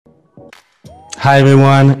Hi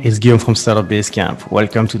everyone, it's Guillaume from Startup Basecamp.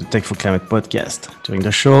 Welcome to the Tech for Climate podcast. During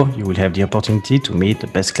the show, you will have the opportunity to meet the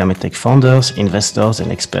best climate tech founders, investors,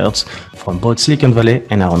 and experts from both Silicon Valley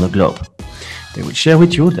and around the globe. They will share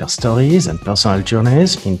with you their stories and personal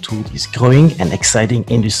journeys into this growing and exciting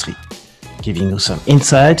industry, giving you some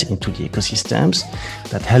insight into the ecosystems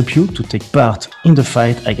that help you to take part in the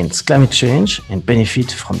fight against climate change and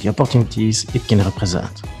benefit from the opportunities it can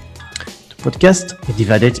represent. The podcast is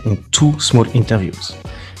divided in two small interviews.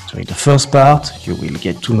 During the first part, you will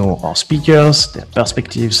get to know our speakers, their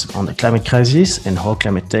perspectives on the climate crisis and how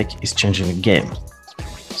climate tech is changing the game.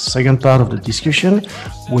 The second part of the discussion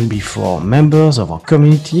will be for members of our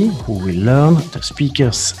community who will learn the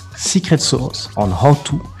speakers' secret sauce on how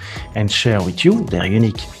to and share with you their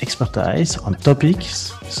unique expertise on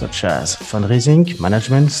topics such as fundraising,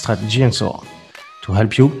 management, strategy, and so on, to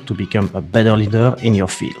help you to become a better leader in your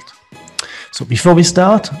field. So before we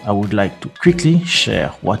start, I would like to quickly share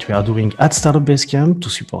what we are doing at Startup Basecamp to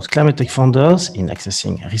support climate tech founders in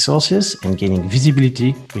accessing resources and gaining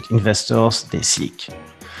visibility with investors they seek.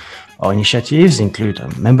 Our initiatives include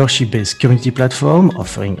a membership-based community platform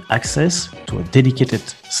offering access to a dedicated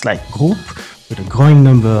Slack group with a growing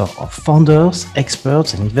number of founders,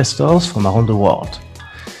 experts, and investors from around the world,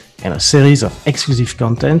 and a series of exclusive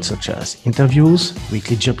content such as interviews,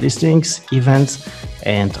 weekly job listings, events,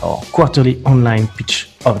 and our quarterly online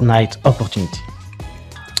pitch of night opportunity.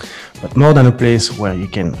 But more than a place where you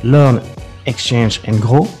can learn, exchange, and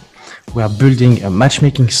grow, we are building a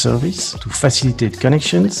matchmaking service to facilitate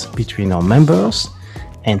connections between our members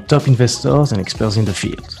and top investors and experts in the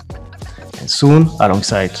field. And soon,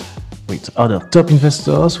 alongside with other top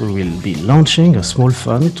investors, we will be launching a small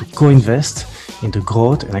fund to co-invest in the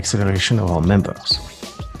growth and acceleration of our members.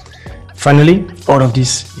 Finally, all of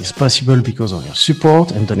this is possible because of your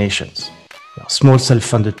support and donations. We are a small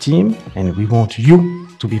self-funded team and we want you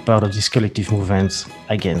to be part of this collective movement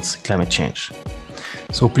against climate change.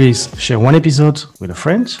 So please share one episode with a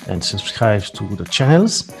friend and subscribe to the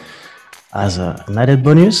channels. As an added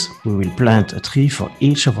bonus, we will plant a tree for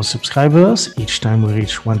each of our subscribers each time we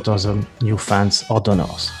reach 1,000 new fans or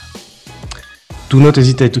donors. Do not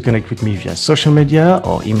hesitate to connect with me via social media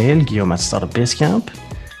or email guillaume@startupbasecamp.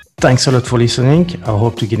 Thanks a lot for listening. I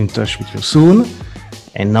hope to get in touch with you soon.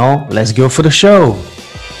 And now, let's go for the show.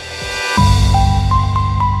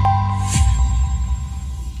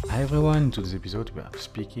 Hi everyone, in today's episode we are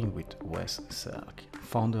speaking with Wes Selk,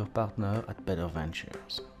 founder partner at Better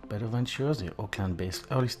Ventures. Better Ventures is an Auckland-based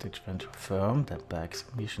early-stage venture firm that backs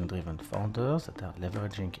mission-driven founders that are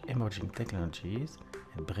leveraging emerging technologies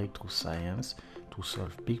and breakthrough science to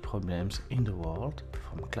solve big problems in the world,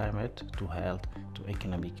 from climate to health to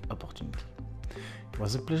economic opportunity. It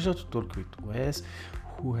was a pleasure to talk with Wes,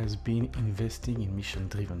 who has been investing in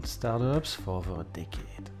mission-driven startups for over a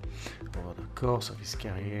decade. Over the course of his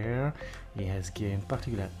career, he has gained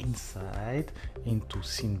particular insight into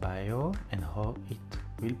SynBio and how it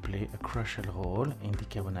will play a crucial role in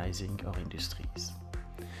decarbonizing our industries.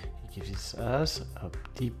 He gives us a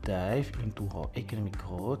deep dive into how economic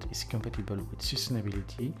growth is compatible with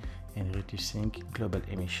sustainability and reducing global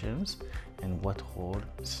emissions, and what role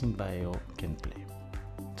SynBio can play.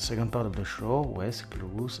 The second part of the show, Wes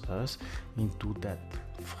clues us into that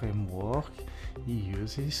framework he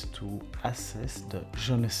uses to assess the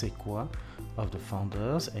je ne sais quoi of the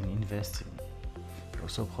founders and investing. He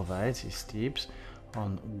also provides his tips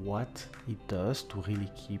on what he does to really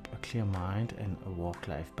keep a clear mind and a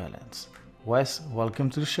work-life balance. Wes, welcome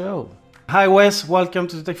to the show. Hi Wes, welcome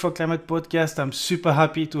to the Tech for Climate podcast. I'm super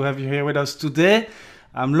happy to have you here with us today.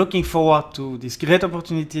 I'm looking forward to this great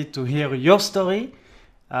opportunity to hear your story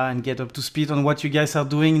and get up to speed on what you guys are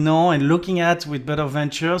doing now and looking at with Better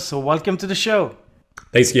Ventures. So welcome to the show.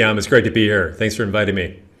 Thanks, Guillaume. It's great to be here. Thanks for inviting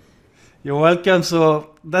me. You're welcome.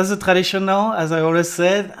 So that's the tradition now, as I always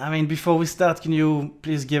said. Before we start, can you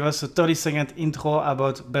please give us a 30-second intro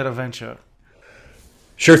about Better Venture?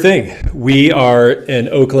 Sure thing. We are an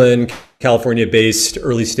Oakland, California-based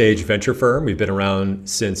early-stage venture firm. We've been around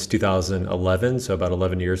since 2011, so about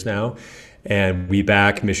 11 years now. And we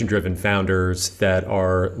back mission-driven founders that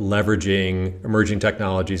are leveraging emerging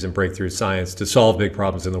technologies and breakthrough science to solve big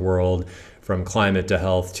problems in the world, from climate to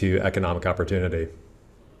health to economic opportunity.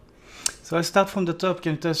 So I start from the top.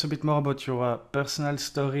 Can you tell us a bit more about your personal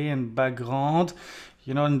story and background?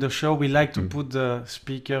 You know, in the show, we like to put the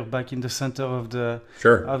speaker back in the center of the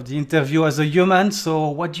interview as a human. So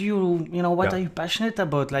what do what are you passionate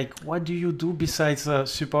about? Like, what do you do besides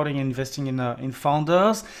supporting and investing in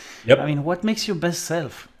founders? Yep. What makes your best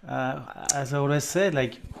self? As I always say,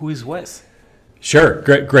 like, who is Wes? Sure.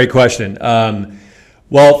 Great question.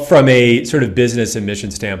 Well, from a sort of business and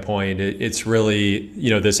mission standpoint, it's really,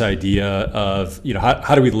 this idea of,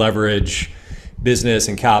 how do we leverage business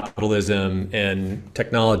and capitalism and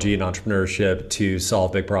technology and entrepreneurship to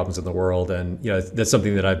solve big problems in the world. And, that's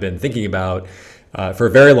something that I've been thinking about for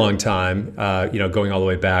a very long time, going all the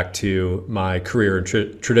way back to my career in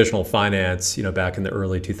traditional finance, back in the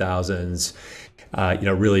early 2000s.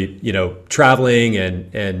 Really, traveling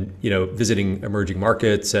and visiting emerging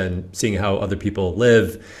markets and seeing how other people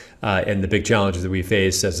live and the big challenges that we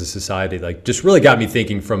face as a society, like just really got me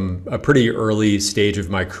thinking from a pretty early stage of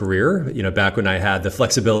my career, back when I had the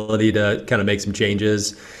flexibility to kind of make some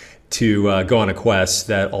changes to go on a quest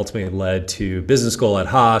that ultimately led to business school at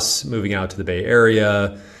Haas, moving out to the Bay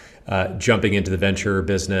Area, jumping into the venture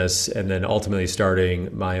business, and then ultimately starting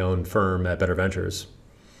my own firm at Better Ventures.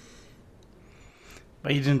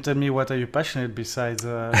 But you didn't tell me what are you passionate besides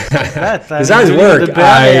that. Besides work,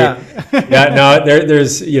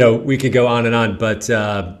 there's, we could go on and on, but,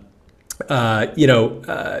 I'm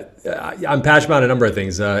passionate about a number of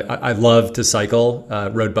things. I love to cycle.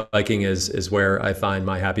 Road biking is where I find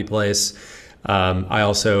my happy place. I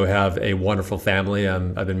also have a wonderful family.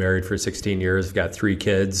 I've been married for 16 years. I've got 3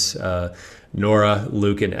 kids, Nora,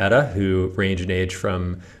 Luke, and Etta, who range in age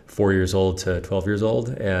from 4 years old to 12 years old.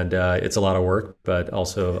 And it's a lot of work, but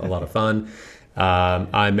also a lot of fun.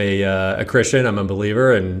 I'm a Christian. I'm a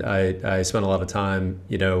believer, and I spend a lot of time,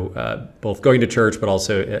 both going to church, but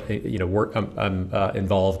also, work. I'm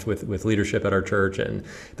involved with leadership at our church, and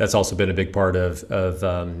that's also been a big part of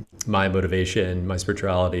my motivation, my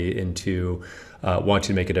spirituality into wanting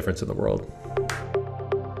to make a difference in the world.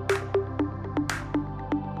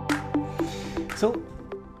 So,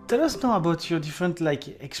 tell us now about your different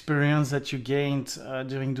experience that you gained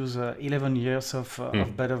during those 11 years of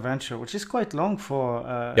Better Venture, which is quite long for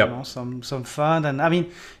some fund. And I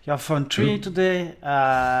mean, you have Fund 3 today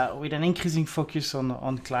with an increasing focus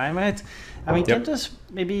on climate. I mean, tell us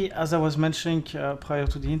maybe, as I was mentioning prior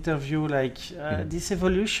to the interview, this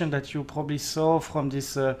evolution that you probably saw from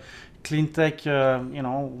this clean tech,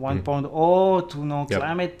 1.0 to now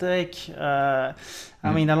climate tech.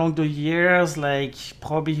 I mean, along the years,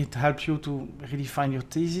 probably it helped you to redefine your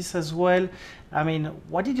thesis as well. I mean,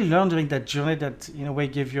 what did you learn during that journey that, in a way,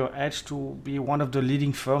 gave you an edge to be one of the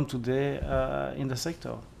leading firms today in the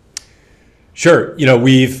sector? Sure.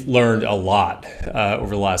 We've learned a lot over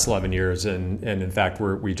the last 11 years. And in fact,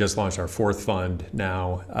 we just launched our 4th fund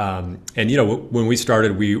now. And when we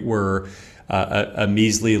started, we were a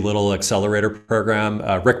measly little accelerator program.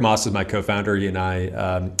 Rick Moss is my co-founder. He and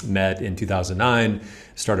I met in 2009,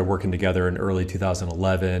 started working together in early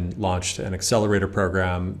 2011, launched an accelerator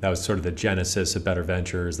program. That was sort of the genesis of Better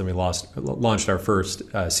Ventures. Then we launched our first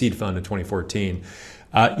seed fund in 2014.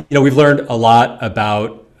 We've learned a lot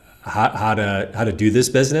about how to do this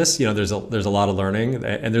business. There's a lot of learning,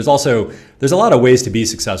 and there's a lot of ways to be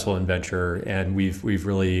successful in venture, and we've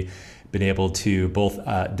really been able to both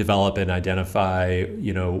develop and identify,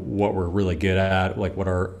 what we're really good at, like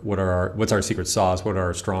what's our secret sauce, what are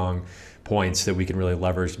our strong points that we can really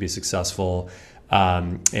leverage to be successful.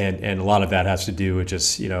 And a lot of that has to do with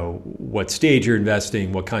just, what stage you're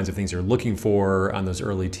investing, what kinds of things you're looking for on those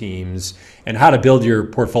early teams, and how to build your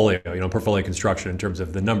portfolio, portfolio construction in terms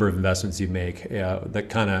of the number of investments you make,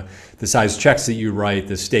 the size checks that you write,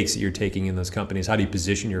 the stakes that you're taking in those companies. How do you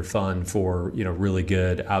position your fund for, really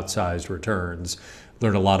good outsized returns?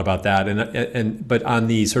 Learned a lot about that. But on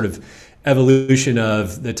the sort of evolution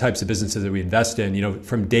of the types of businesses that we invest in,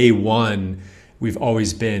 from day one, we've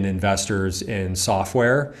always been investors in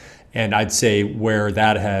software. And I'd say where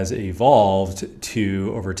that has evolved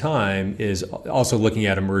to over time is also looking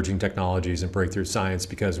at emerging technologies and breakthrough science,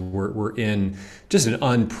 because we're in just an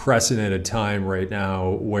unprecedented time right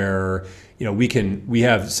now where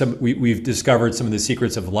we've discovered some of the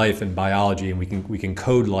secrets of life and biology, and we can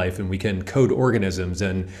code life, and we can code organisms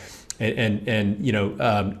and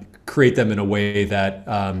create them in a way that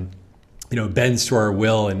bends to our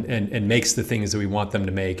will and makes the things that we want them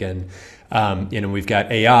to make. And we've got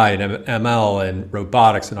AI and ML and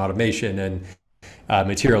robotics and automation and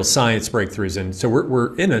material science breakthroughs. And so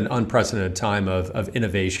we're in an unprecedented time of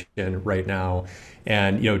innovation right now.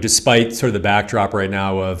 And despite sort of the backdrop right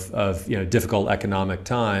now of difficult economic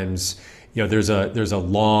times, there's a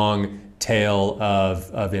long tail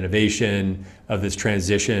of innovation, of this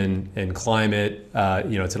transition in climate.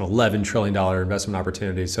 It's an $11 trillion investment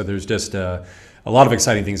opportunity. So there's just a lot of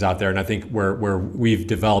exciting things out there. And I think where we've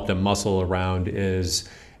developed a muscle around is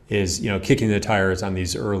kicking the tires on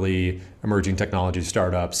these early emerging technology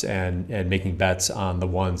startups and making bets on the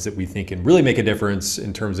ones that we think can really make a difference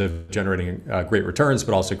in terms of generating great returns,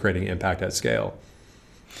 but also creating impact at scale.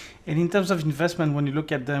 And in terms of investment, when you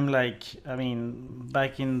look at them, like, I mean,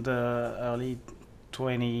 back in the early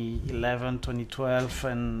 2011, 2012,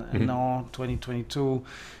 and now 2022,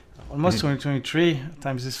 almost 2023,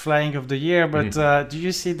 times is flying of the year. But do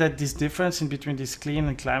you see that this difference in between this clean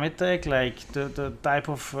and climate tech, like the type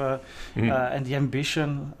of and the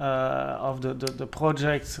ambition of the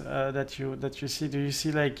project that you see? Do you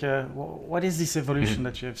see like what is this evolution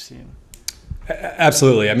that you have seen?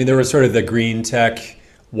 Absolutely. I mean, there was sort of the green tech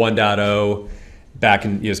 1.0 back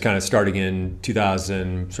in, it was kind of starting in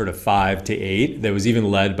 2005 to 8. That was even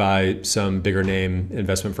led by some bigger name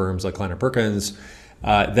investment firms like Kleiner Perkins.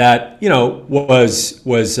 That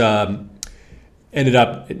was ended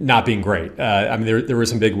up not being great. I mean, there were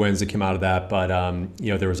some big wins that came out of that, but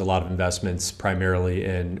there was a lot of investments primarily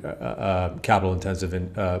in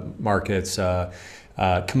capital-intensive markets,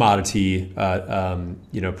 commodity,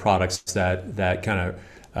 products that kind of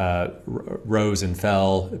rose and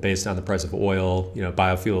fell based on the price of oil.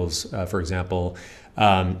 Biofuels, for example.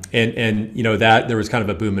 And that there was kind of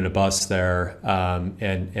a boom and a bust there,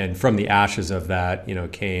 and from the ashes of that,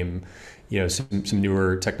 came, some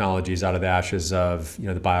newer technologies. Out of the ashes of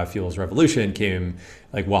the biofuels revolution came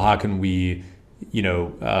like, well, how can we,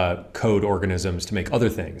 code organisms to make other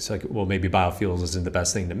things? Like, well, maybe biofuels isn't the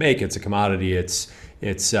best thing to make. It's a commodity. Its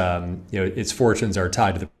fortunes are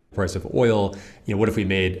tied to the price of oil. What if we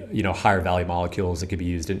made higher value molecules that could be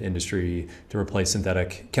used in industry to replace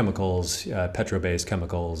synthetic chemicals, petro-based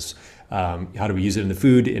chemicals? How do we use it in the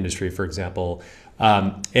food industry, for example?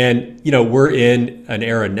 And we're in an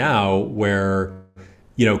era now where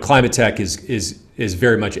climate tech is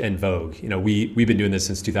very much en vogue. We've been doing this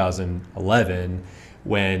since 2011,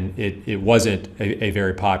 when it wasn't a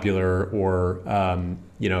very popular or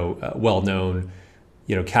well-known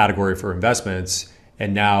category for investments.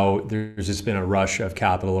 And now there's just been a rush of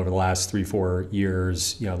capital over the last 3-4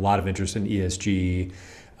 years. A lot of interest in ESG,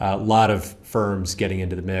 a lot of firms getting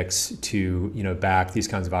into the mix to back these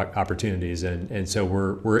kinds of opportunities. And so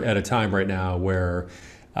we're at a time right now where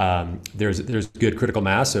there's good critical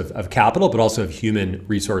mass of capital, but also of human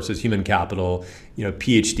resources, human capital.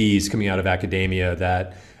 PhDs coming out of academia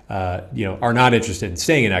that are not interested in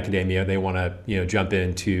staying in academia. They want to jump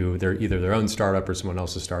into either their own startup or someone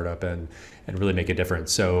else's startup and really make a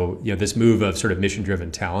difference. So this move of sort of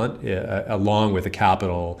mission-driven talent, along with the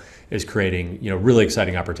capital, is creating really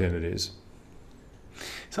exciting opportunities.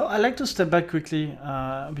 So I'd like to step back quickly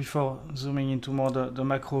before zooming into more the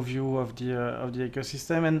macro view of the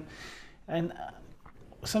ecosystem, and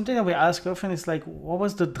something that we ask often is like, what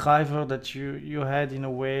was the driver that you had in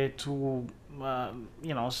a way to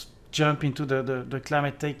jump into the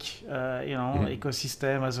climate tech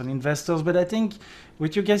ecosystem as an investor? But I think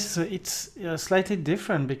with you guys it's slightly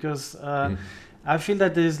different, because I feel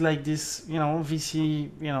that there's like this VC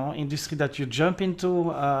industry that you jump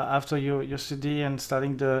into after your study and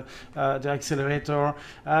starting the accelerator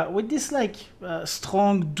with this like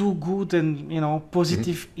strong do good and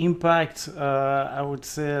positive impact. I would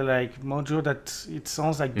say like mojo that it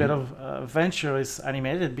sounds like Better Venture is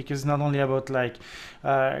animated, because not only about like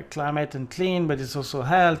climate and clean, but it's also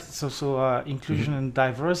health, it's also inclusion and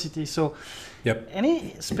diversity. So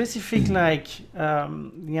any specific like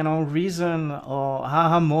reason or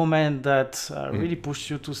aha moment that really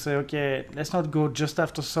pushed you to say, okay, let's not go just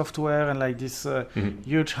after software and like this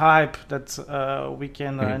huge hype that we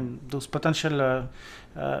can and those potential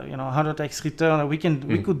 100x return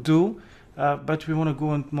we could do, but we want to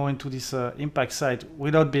go more into this impact side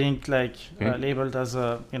without being like labeled as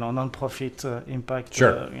a non-profit impact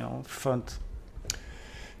fund.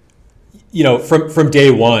 From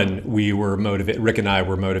day one, we were motivated. Rick and I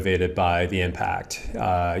were motivated by the impact.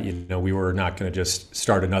 We were not going to just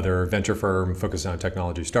start another venture firm focused on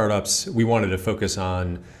technology startups. We wanted to focus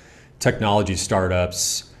on technology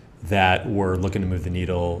startups that were looking to move the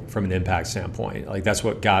needle from an impact standpoint. Like, that's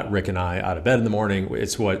what got Rick and I out of bed in the morning.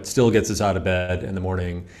 It's what still gets us out of bed in the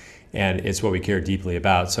morning, and it's what we care deeply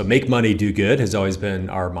about. So make money, do good has always been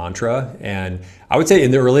our mantra. And I would say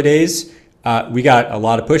in the early days, we got a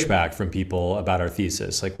lot of pushback from people about our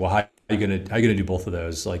thesis. Like, well, how are you gonna do both of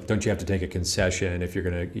those? Like, don't you have to take a concession if you're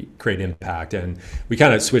gonna create impact? And we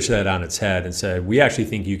kind of switched that on its head and said, we actually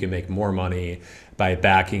think you can make more money by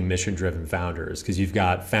backing mission-driven founders, because you've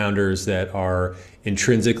got founders that are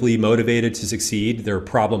intrinsically motivated to succeed. They're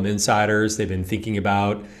problem insiders. They've been thinking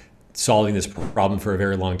about solving this problem for a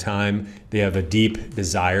very long time. They have a deep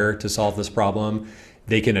desire to solve this problem.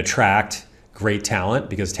 They can attract great talent,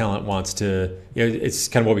 because talent wants to, it's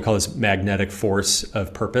kind of what we call this magnetic force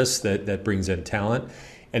of purpose that brings in talent.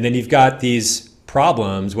 And then you've got these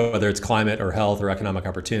problems, whether it's climate or health or economic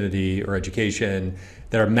opportunity or education,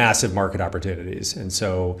 that are massive market opportunities. And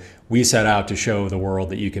so we set out to show the world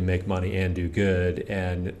that you can make money and do good.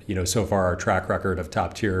 And so far our track record of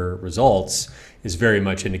top tier results is very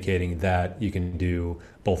much indicating that you can do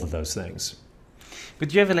both of those things. But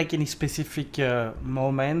do you have like any specific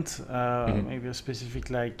moment, maybe a specific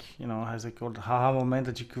how's it called, aha moment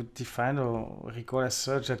that you could define or recall as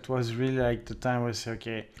such that was really like the time where you say,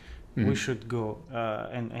 okay, we should go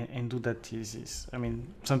and do that thesis? I mean,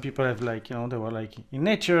 some people have they were like in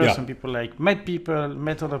nature, some people like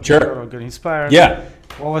met other people or got inspired. Yeah.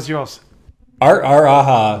 What was yours? Our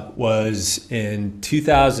aha was in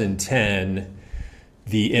 2010,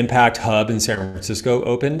 the Impact Hub in San Francisco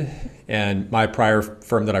opened, and my prior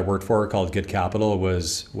firm that I worked for called Good Capital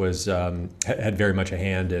had very much a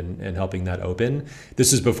hand in helping that open.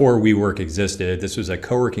 This is before WeWork existed. This was a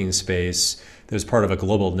co-working space that was part of a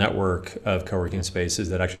global network of co-working spaces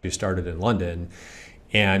that actually started in London,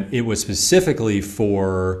 and it was specifically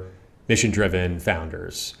for mission-driven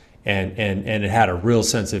founders. And it had a real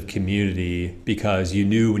sense of community because you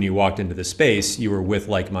knew when you walked into the space, you were with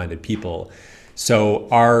like-minded people. So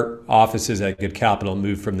our offices at Good Capital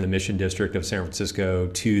moved from the Mission District of San Francisco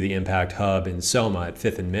to the Impact Hub in Soma at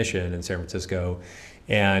 5th and Mission in San Francisco.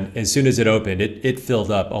 And as soon as it opened, it filled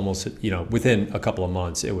up almost, within a couple of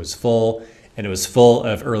months. It was full, and it was full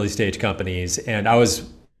of early stage companies. And I was,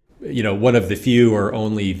 one of the few or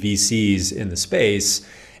only VCs in the space.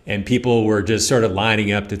 And people were just sort of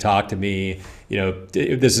lining up to talk to me.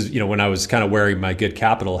 This is, when I was kind of wearing my Good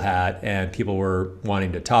Capital hat, and people were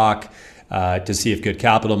wanting to talk. To see if Good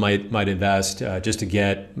Capital might invest, just to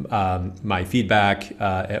get my feedback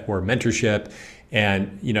or mentorship.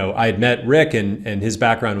 And I had met Rick, and his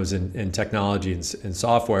background was in technology and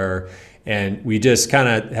software, and we just kind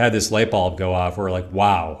of had this light bulb go off. We're like,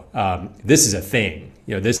 wow, this is a thing.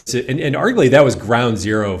 And arguably that was ground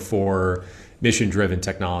zero for mission-driven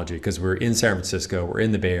technology, because we're in San Francisco, we're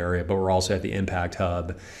in the Bay Area, but we're also at the Impact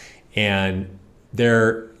Hub, and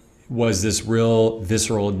there was this real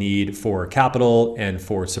visceral need for capital and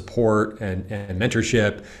for support and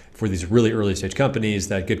mentorship for these really early stage companies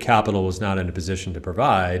that Good Capital was not in a position to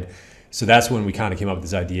provide. So that's when we kind of came up with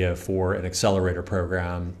this idea for an accelerator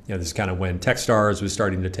program. This is kind of when Techstars was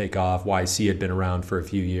starting to take off. YC had been around for a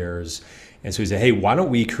few years. And so we said, hey, why don't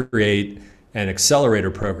we create an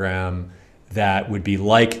accelerator program that would be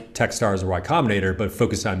like Techstars or Y Combinator, but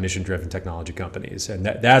focused on mission-driven technology companies. And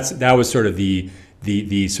that was sort of the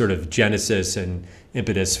sort of genesis and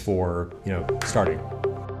impetus for starting.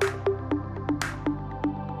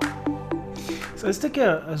 So let's take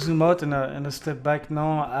a zoom out and a step back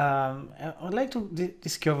now. I'd like to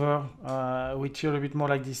discover with you a little bit more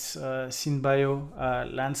like this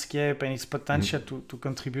SynBio landscape and its potential to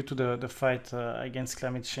contribute to the fight against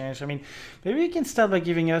climate change. I mean, maybe you can start by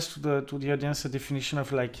giving us to the audience a definition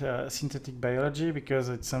of like synthetic biology, because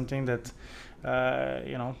it's something that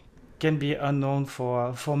can be unknown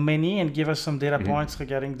for many, and give us some data points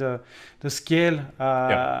regarding the scale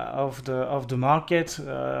of the market,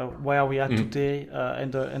 where we are today,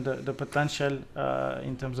 and the potential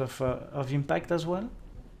in terms of impact as well.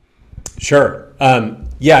 Sure.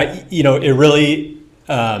 It really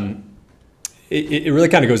it really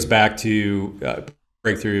kind of goes back to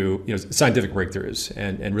breakthrough, scientific breakthroughs,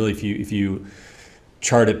 and really if you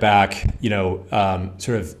chart it back,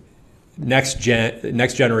 sort of next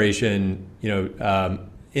generation,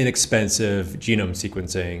 inexpensive genome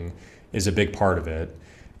sequencing is a big part of it.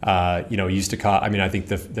 Used to cost. I mean, I think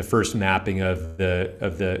the first mapping of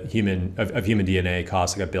human DNA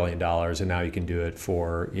cost like $1 billion, and now you can do it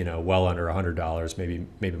for well under $100,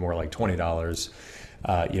 maybe more like $20.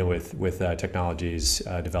 With technologies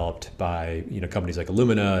developed by companies like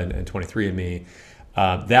Illumina and 23andMe,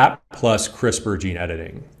 that plus CRISPR gene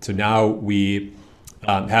editing. So now we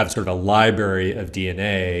have sort of a library of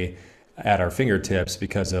DNA at our fingertips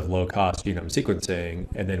because of low-cost genome sequencing,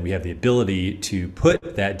 and then we have the ability to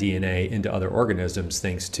put that DNA into other organisms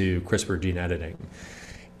thanks to CRISPR gene editing.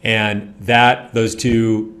 And those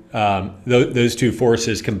two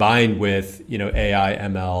forces combined with AI,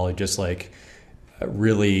 ML, just like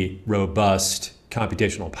really robust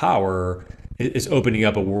computational power is opening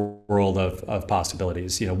up a world of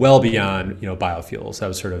possibilities. Well beyond biofuels. That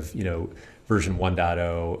was sort of version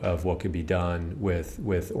 1.0 of what could be done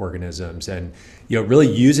with organisms, and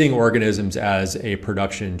really using organisms as a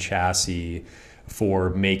production chassis for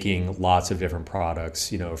making lots of different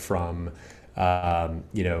products, from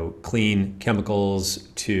clean chemicals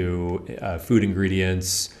to food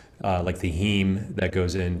ingredients like the heme that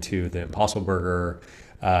goes into the Impossible Burger,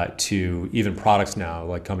 to even products now,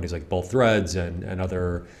 like companies like Bolt Threads and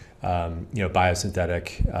other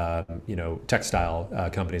biosynthetic textile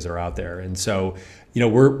companies that are out there. And so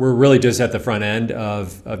we're really just at the front end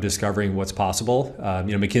of discovering what's possible.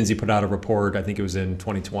 McKinsey put out a report, I think it was in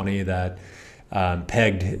 2020, that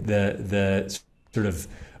pegged the sort of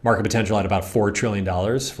market potential at about $4 trillion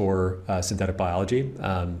for synthetic biology.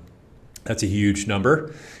 That's a huge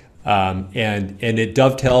number. And it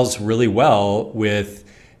dovetails really well with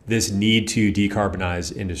this need to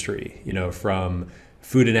decarbonize industry, from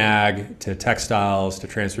food and ag to textiles to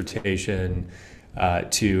transportation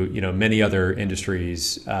to many other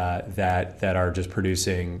industries that are just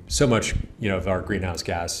producing so much of our greenhouse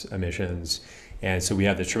gas emissions. And so we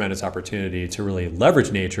have this tremendous opportunity to really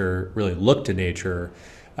leverage nature, really look to nature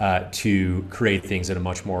to create things in a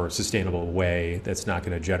much more sustainable way that's not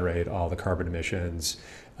going to generate all the carbon emissions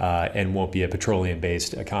and won't be a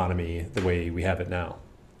petroleum-based economy the way we have it now.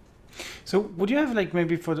 So would you have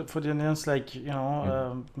maybe for the audience a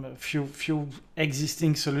few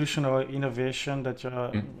existing solution or innovation that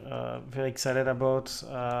you're very excited about,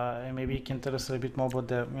 and maybe you can tell us a little bit more about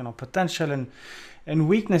the potential and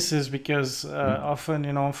weaknesses, because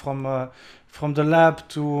often from the lab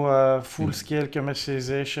to full scale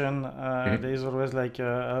commercialization, there is always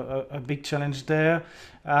a big challenge there,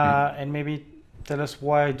 and maybe tell us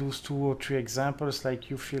why those 2 or 3 examples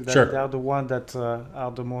you feel that they are the ones that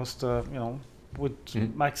are the most with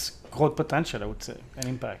max growth potential, I would say, and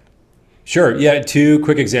impact. Sure. Yeah. 2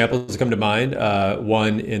 quick examples come to mind.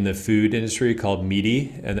 One in the food industry called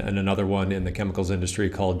Meati, and another one in the chemicals industry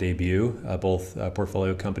called Debut, both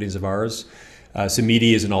portfolio companies of ours. So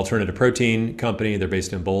Meati is an alternative protein company. They're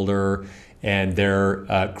based in Boulder, and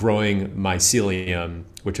they're growing mycelium,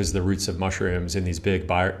 which is the roots of mushrooms, in these big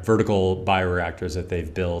vertical bioreactors that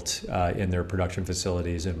they've built in their production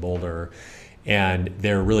facilities in Boulder. And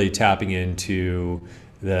they're really tapping into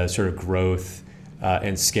the sort of growth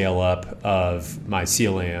and scale up of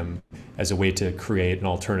mycelium as a way to create an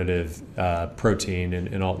alternative protein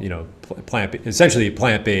and all, essentially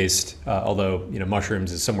plant-based, although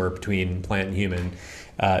mushrooms is somewhere between plant and human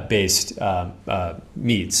based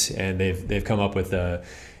meats. And they've come up with a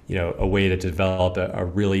way to develop a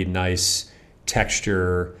really nice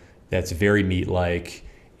texture that's very meat-like.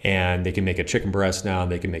 And they can make a chicken breast now,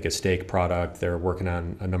 and they can make a steak product. They're working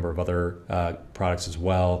on a number of other products as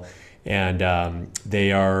well. And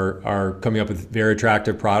they are coming up with very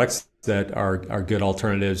attractive products that are good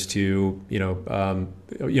alternatives to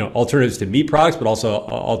alternatives to meat products, but also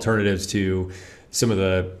alternatives to some of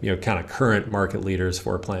the kind of current market leaders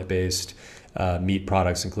for plant-based meat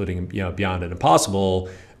products, including Beyond and Impossible,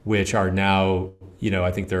 which are now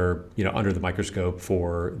I think they're under the microscope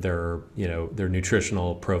for their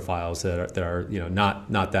nutritional profiles that are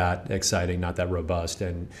not that exciting, not that robust,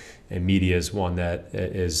 and Meati is one that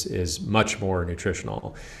is much more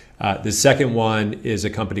nutritional. The second one is a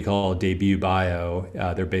company called Debut Bio.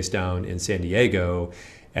 They're based down in San Diego,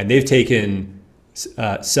 and they've taken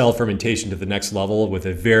cell fermentation to the next level with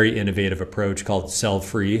a very innovative approach called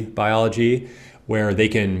cell-free biology, where they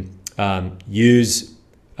can use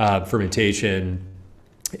fermentation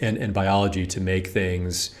and biology to make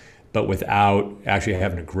things, but without actually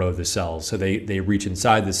having to grow the cells. So they reach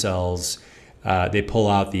inside the cells, they pull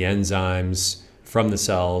out the enzymes from the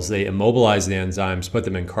cells, they immobilize the enzymes, put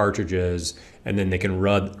them in cartridges, and then they can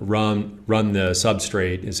run the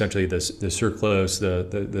substrate, essentially the sucralose,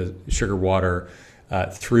 the sugar water,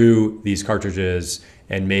 through these cartridges,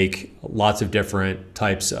 and make lots of different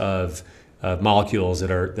types of molecules that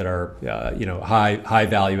are high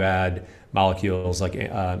value add molecules like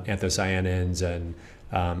anthocyanins and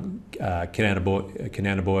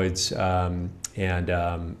cannabinoids and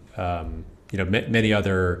many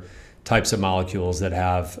other types of molecules that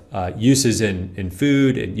have uses in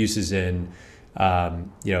food and uses in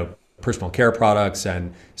personal care products.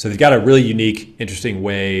 And so they've got a really unique, interesting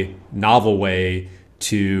way, novel way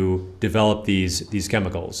to develop these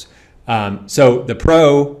chemicals. So the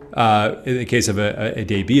pro, in the case of a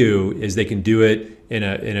Debut, is they can do it in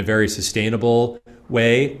a very sustainable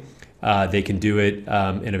way. They can do it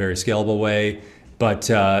in a very scalable way. But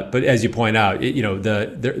as you point out,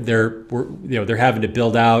 they're having to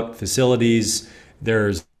build out facilities.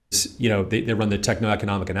 There's they run the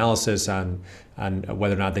techno-economic analysis on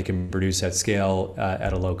whether or not they can produce at scale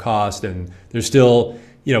at a low cost, and there's still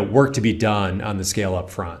work to be done on the scale up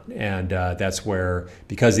front. And that's where,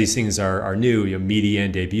 because these things are new, Meati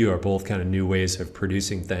and Debut are both kind of new ways of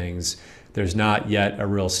producing things. There's not yet a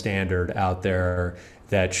real standard out there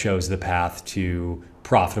that shows the path to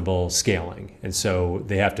profitable scaling. And so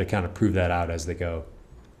they have to kind of prove that out as they go.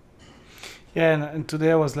 Yeah, and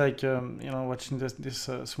today I was like, watching this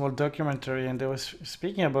small documentary, and they was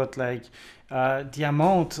speaking about like the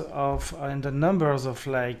amount of and the numbers of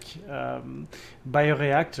like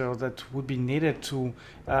bioreactors that would be needed to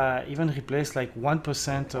even replace like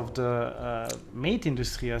 1% of the meat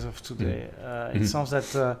industry as of today. It sounds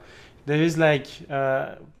that there is like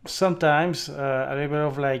sometimes a little bit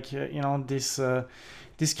of like this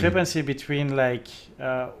discrepancy between like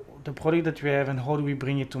the product that we have and how do we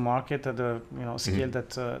bring it to market at a scale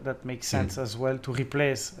that makes sense as well to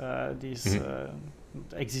replace this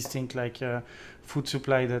existing like food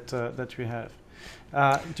supply that we have.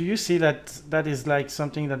 Do you see that is like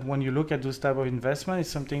something that when you look at those type of investment, is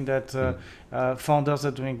something that founders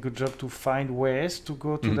are doing a good job to find ways to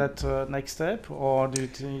go to that next step, or do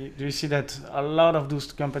you see that a lot of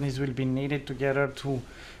those companies will be needed together to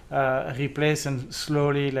replace and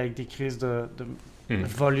slowly like decrease the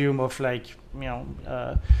volume of like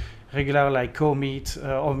regular like co-meat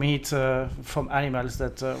or meat from animals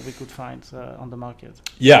that we could find on the market?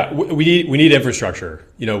 Yeah, we need infrastructure.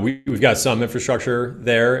 We've got some infrastructure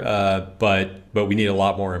there, but we need a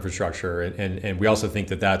lot more infrastructure, and we also think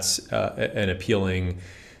that that's an appealing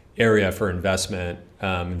area for investment.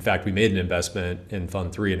 In fact, we made an investment in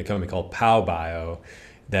Fund 3 in a company called PowBio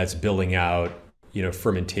that's building out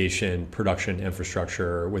fermentation production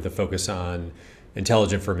infrastructure with a focus on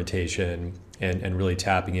intelligent fermentation and really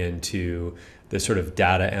tapping into the sort of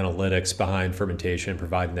data analytics behind fermentation,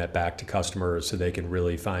 providing that back to customers so they can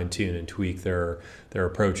really fine tune and tweak their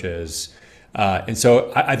approaches. And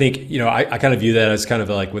so I think, I kind of view that as kind of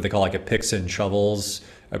like what they call like a picks and shovels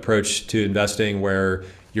approach to investing, where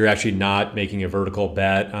you're actually not making a vertical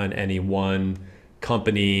bet on any one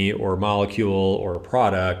company or molecule or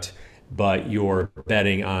product, but you're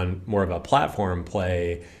betting on more of a platform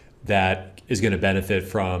play that is going to benefit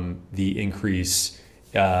from the increase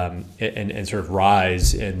and sort of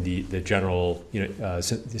rise in the general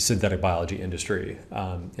synthetic biology industry.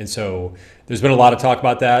 And so there's been a lot of talk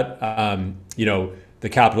about that. The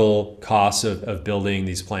capital costs of building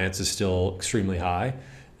these plants is still extremely high,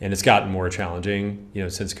 and it's gotten more challenging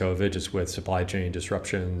since COVID, just with supply chain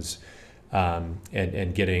disruptions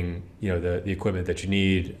and getting the equipment that you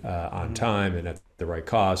need on time and at the right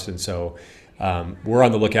cost. And so we're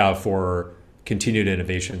on the lookout for continued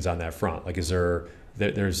innovations on that front. Like, there's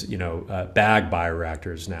bag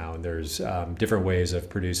bioreactors now, and there's different ways of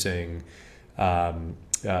producing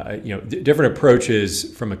different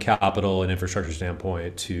approaches from a capital and infrastructure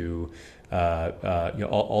standpoint to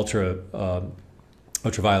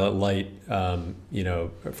ultraviolet light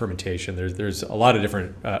fermentation. There's a lot of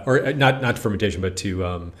different or not fermentation, but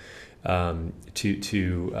to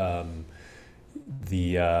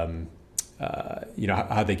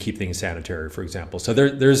how they keep things sanitary, for example. So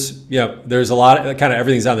there's a lot of kind of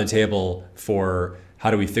everything's on the table for how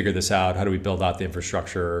do we figure this out? How do we build out the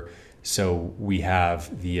infrastructure so we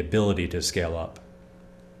have the ability to scale up?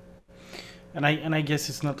 And I guess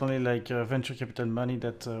it's not only like venture capital money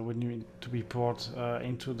that would need to be poured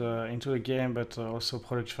into the game, but also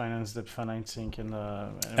product finance, debt financing, and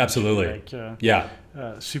absolutely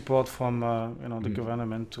support from the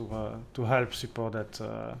government to help support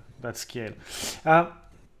that scale.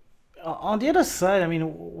 On the other side, I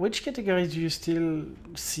mean, which categories do you still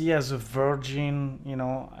see as a virgin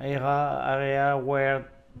area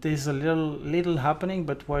where there's a little happening,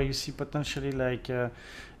 but where you see potentially like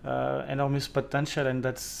enormous potential, and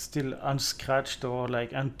that's still unscratched or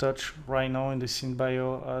like untouched right now in the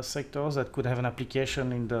synbio sectors that could have an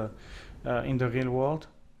application in the real world?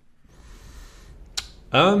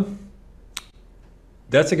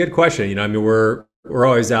 That's a good question. I mean, we're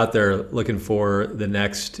always out there looking for the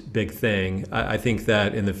next big thing. I think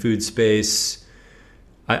that in the food space,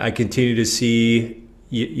 I continue to see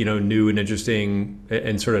new and interesting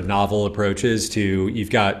and sort of novel approaches to you've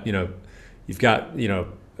got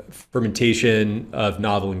fermentation of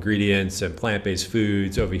novel ingredients and plant-based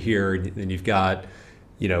foods over here, and you've got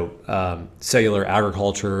cellular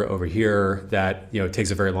agriculture over here that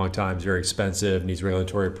takes a very long time, is very expensive, needs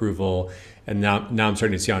regulatory approval. And now I'm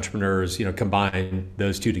starting to see entrepreneurs combine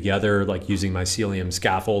those two together, like using mycelium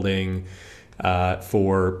scaffolding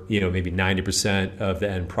for maybe 90% of the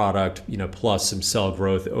end product, plus some cell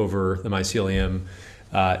growth over the mycelium.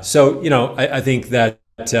 So I think that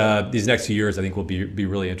these next few years, I think will be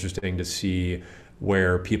really interesting to see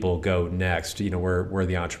where people go next, where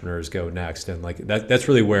the entrepreneurs go next. And like that's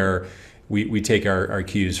really where we take our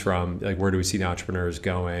cues from, like where do we see the entrepreneurs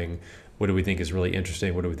going? What do we think is really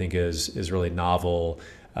interesting? What do we think is really novel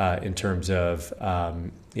in terms of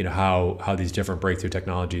how these different breakthrough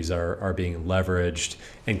technologies are being leveraged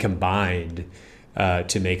and combined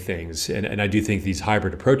to make things. And I do think these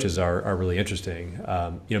hybrid approaches are really interesting.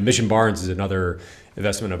 Mission Barns is another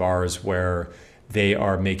investment of ours where they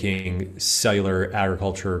are making cellular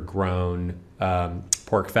agriculture grown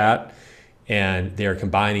pork fat, and they are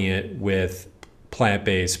combining it with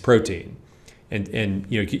plant-based protein. And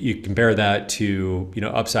you compare that to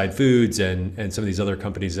Upside Foods and some of these other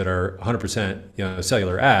companies that are 100%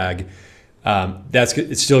 cellular ag.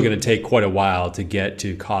 It's still going to take quite a while to get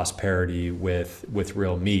to cost parity with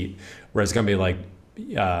real meat. Whereas a company like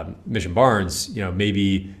Mission Barns,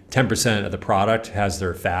 maybe 10% of the product has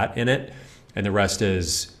their fat in it, and the rest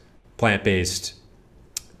is plant-based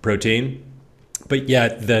protein. But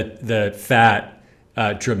yet the fat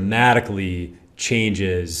dramatically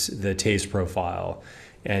changes the taste profile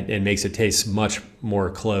and makes it taste much more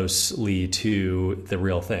closely to the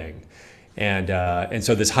real thing. And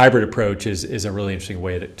so this hybrid approach is a really interesting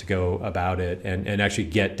way to go about it and actually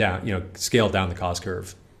get down, scale down the cost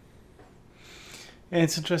curve. And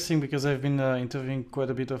it's interesting because I've been interviewing quite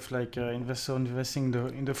a bit of investors investing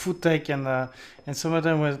in the food tech, and some of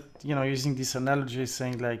them were using this analogy,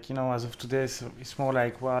 saying as of today it's more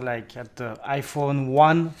like we're like at the iPhone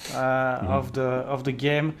 1 of the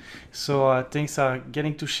game. So things are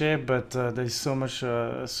getting to shape, but there's so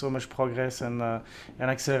much progress and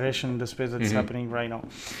acceleration in the space that's happening right now.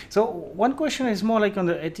 So one question is more like on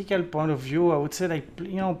the ethical point of view. I would say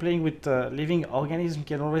playing with living organisms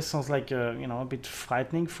can always sound like a bit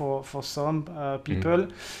frightening for some people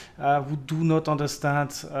who do not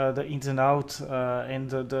understand the ins and outs and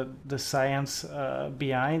the science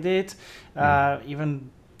behind it.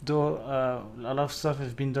 Even though a lot of stuff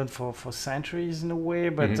has been done for centuries in a way,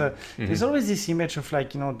 but there's always this image of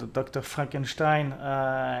the Dr. Frankenstein,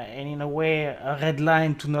 and in a way a red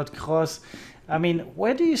line to not cross. I mean,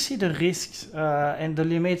 where do you see the risks and the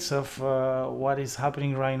limits of what is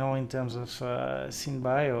happening right now in terms of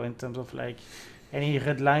SynBio, in terms of any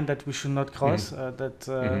red line that we should not cross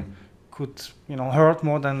that could hurt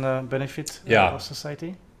more than benefit our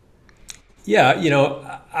society? Yeah,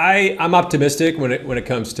 I'm optimistic when it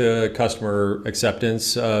comes to customer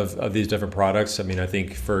acceptance of these different products. I mean, I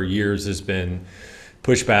think for years there's been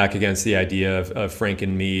pushback against the idea of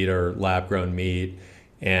Franken meat or lab grown meat.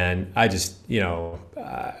 And I just,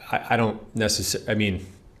 I don't necessarily, I mean,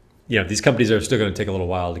 these companies are still going to take a little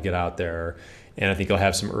while to get out there. And I think you'll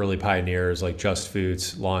have some early pioneers like Just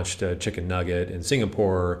Foods launched a chicken nugget in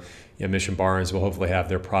Singapore. Mission Barns will hopefully have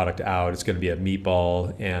their product out. It's going to be a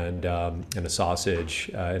meatball and a sausage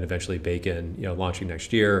and eventually bacon, launching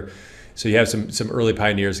next year. So you have some early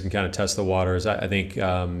pioneers who can kind of test the waters. I think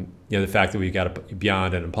the fact that we've got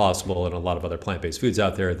Beyond and Impossible and a lot of other plant-based foods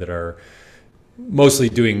out there that are mostly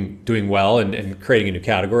doing well and creating a new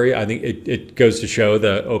category. I think it goes to show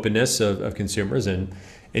the openness of consumers and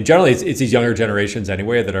generally it's these younger generations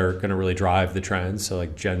anyway that are going to really drive the trends. So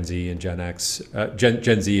like Gen Z and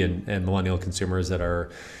Gen Z and millennial consumers that are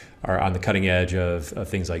on the cutting edge of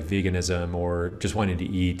things like veganism or just wanting to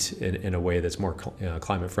eat in a way that's more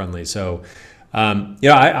climate friendly. So I'm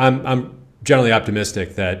generally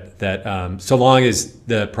optimistic that so long as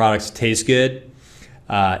the products taste good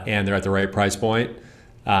and they're at the right price point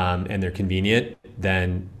and they're convenient,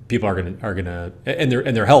 then people are gonna and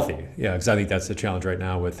they're healthy. Yeah, because I think that's the challenge right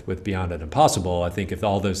now with Beyond and Impossible. I think if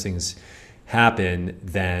all those things happen,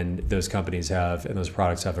 then those companies have and those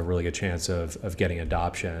products have a really good chance of getting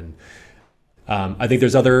adoption. I think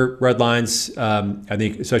there's other red lines. I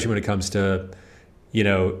think especially when it comes to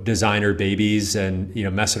designer babies and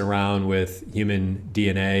messing around with human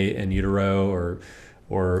DNA in utero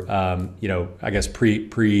or I guess pre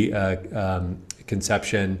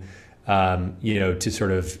conception. To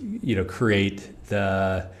sort of create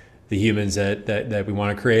the humans that we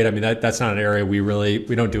want to create. I mean that's not an area we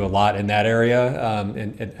don't do a lot in that area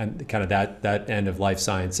and kind of that end of life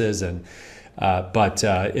sciences but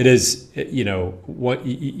it is what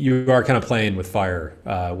you are kind of playing with fire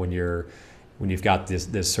when you've got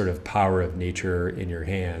this sort of power of nature in your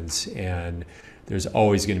hands, and there's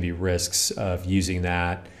always going to be risks of using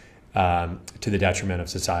that to the detriment of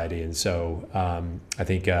society. And so I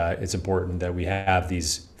think it's important that we have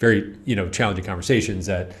these very challenging conversations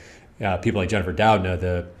that people like Jennifer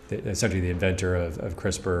Doudna, essentially the inventor of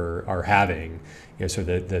CRISPR, are having. So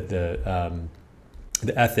the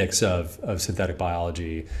ethics of synthetic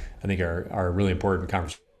biology, I think, are really important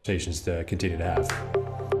conversations to continue to have.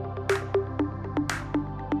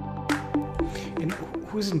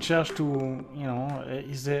 Who's in charge to,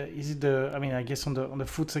 is it the, I mean, I guess on the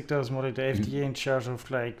food sector is more like the FDA in charge of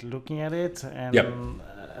looking at it, and yep.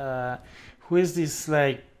 Who is this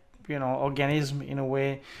organism in a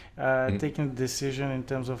way, taking the decision in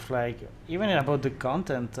terms of like even about the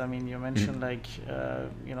content. I mean, you mentioned like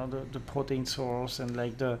the protein source and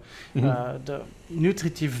like the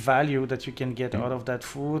nutritive value that you can get out of that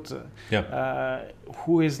food.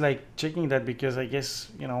 Who is like checking that? Because I guess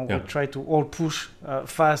we try to all push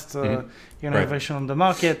fast innovation on the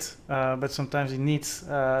market, but sometimes it needs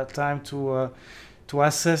time to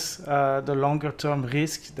assess the longer term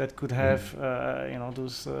risk that could have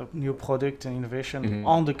those new product and innovation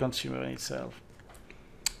on the consumer itself.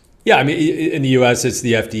 Yeah, I mean, in the U.S., it's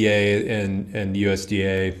the FDA and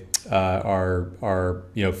USDA are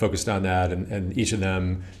focused on that, and each of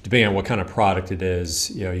them, depending on what kind of product it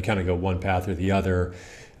is, you kind of go one path or the other.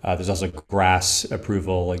 There's also GRAS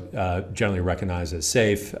approval, generally recognized as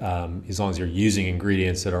safe, as long as you're using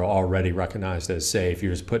ingredients that are already recognized as safe.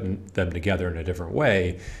 You're just putting them together in a different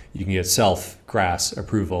way. You can get self-GRAS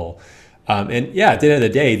approval. And yeah, at the end of the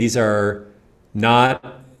day, these are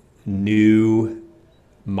not new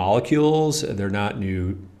molecules. They're not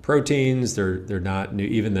new proteins. They're not new.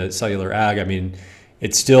 Even the cellular ag. I mean,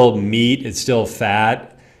 it's still meat. It's still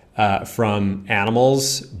fat from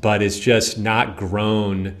animals, but it's just not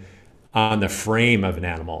grown on the frame of an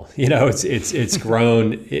animal. It's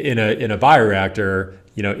grown in a bioreactor,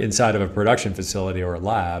 inside of a production facility or a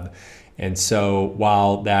lab. And so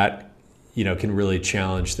while that can really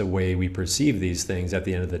challenge the way we perceive these things, at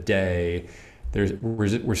the end of the day,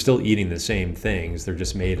 we're still eating the same things. They're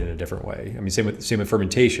just made in a different way. I mean, same with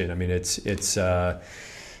fermentation. I mean, it's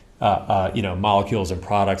molecules and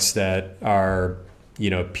products that are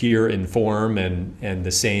pure in form and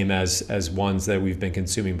the same as ones that we've been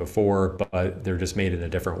consuming before, but they're just made in a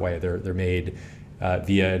different way. They're made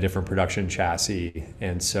via a different production chassis.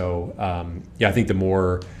 And so I think the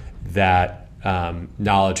more that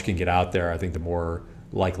knowledge can get out there, I think the more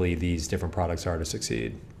likely these different products are to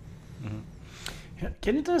succeed. Mm-hmm.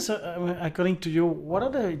 Can you tell us, according to you, what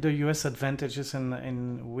are the U.S. advantages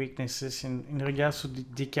and weaknesses in regards to the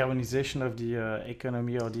decarbonization of the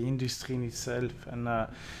economy or the industry in itself? And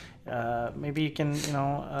maybe you can,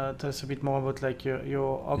 tell us a bit more about like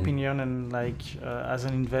your opinion and like as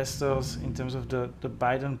an investor in terms of the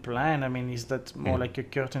Biden plan. I mean, is that more like a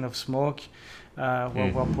curtain of smoke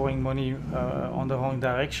where we're pouring money on the wrong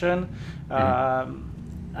direction?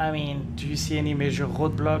 I mean, do you see any major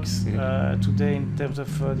roadblocks today in terms of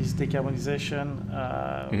this decarbonization?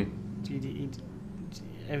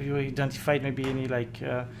 Have you identified maybe any like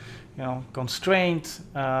constraint?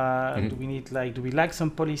 Do we lack some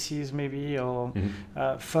policies maybe or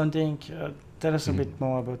funding? Tell us a bit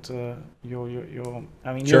more about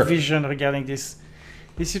your vision regarding this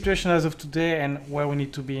situation as of today and where we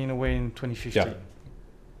need to be in a way in 2050.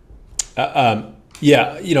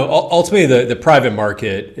 Ultimately, the private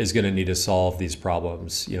market is going to need to solve these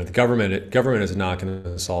problems. The government is not going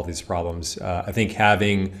to solve these problems. I think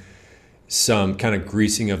having some kind of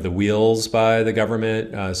greasing of the wheels by the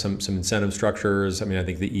government, some incentive structures. I mean, I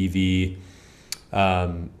think the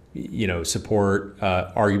EV, support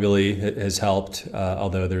arguably has helped,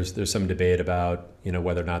 although there's some debate about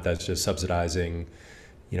whether or not that's just subsidizing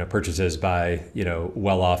purchases by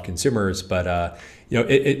well-off consumers. But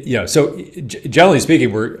so generally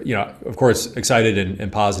speaking, we're of course excited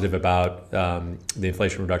and positive about the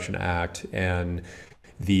Inflation Reduction Act and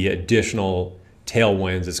the additional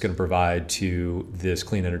tailwinds it's going to provide to this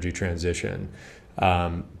clean energy transition.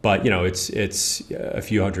 But it's a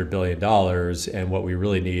few $100 billion, and what we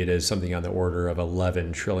really need is something on the order of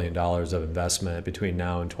 $11 trillion of investment between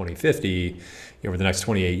now and 2050 over the next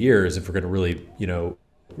 28 years if we're going to really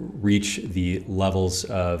reach the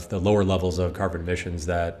lower levels of carbon emissions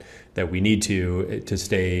that we need to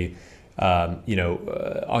stay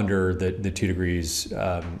under the 2 degrees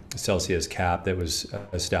Celsius cap that was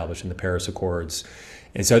established in the Paris Accords.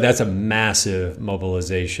 And so that's a massive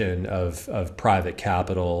mobilization of private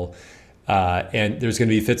capital. And there's going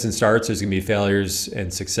to be fits and starts. There's going to be failures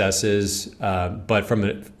and successes. But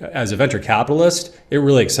as a venture capitalist, it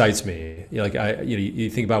really excites me. You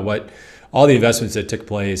think about what all the investments that took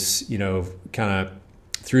place, kind of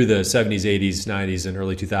through the 70s, 80s, 90s, and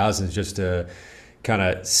early 2000s, just to kind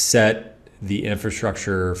of set the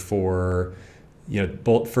infrastructure for,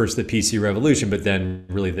 both first the PC revolution, but then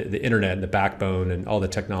really the internet and the backbone and all the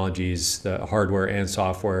technologies, the hardware and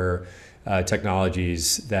software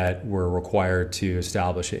technologies that were required to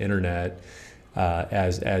establish the internet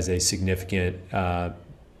as a significant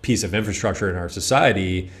piece of infrastructure in our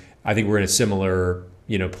society. I think we're in a similar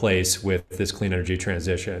place with this clean energy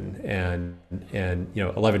transition, and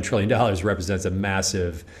 $11 trillion represents a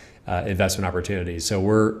massive investment opportunity. So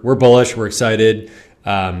we're bullish. We're excited.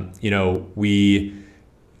 We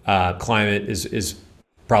Climate is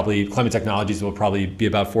probably, climate technologies will probably be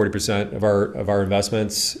about 40% of our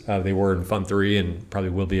investments. They were in Fund 3 and probably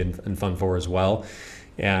will be in Fund 4 as well.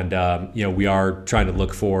 And we are trying to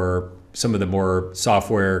look for some of the more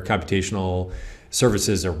software computational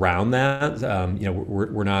services around that.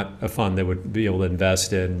 We're not a fund that would be able to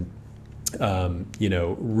invest in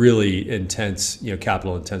really intense,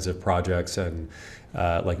 capital intensive projects and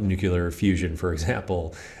like nuclear fusion, for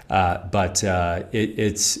example. But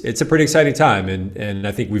it's a pretty exciting time, and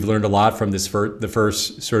I think we've learned a lot from this the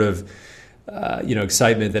first sort of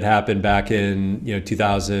excitement that happened back in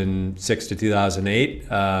 2006 to 2008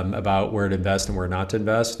 about where to invest and where not to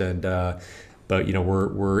invest, and but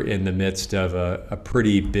we're in the midst of a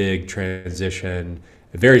pretty big transition,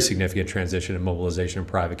 a very significant transition in mobilization of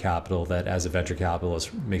private capital that, as a venture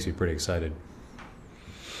capitalist, makes me pretty excited.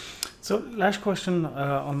 So last question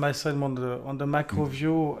on my side on the macro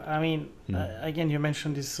view. I mean, again, you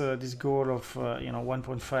mentioned this goal of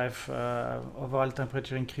 1.5 overall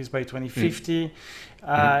temperature increase by 2050.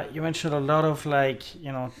 You mentioned a lot of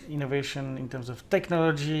innovation in terms of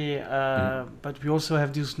technology, but we also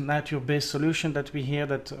have this nature-based solution that we hear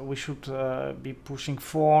that we should be pushing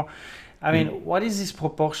for. I mean, what is this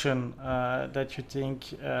proportion that you think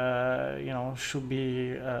should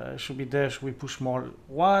be there? Should we push more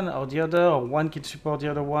one or the other, or one can support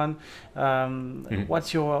the other one?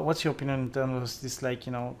 What's your opinion in terms of this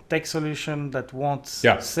tech solution that won't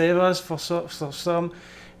save us for some?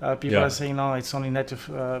 People are saying no, it's only native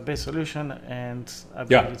based solution, and I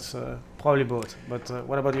believe it's probably both. But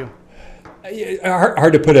what about you?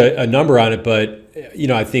 Hard to put a number on it, but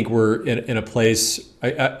I think we're in a place.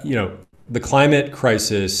 The climate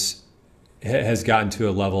crisis has gotten to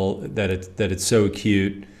a level that it's so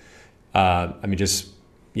acute.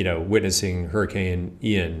 Witnessing Hurricane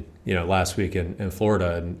Ian, last week in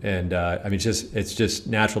Florida, and it's just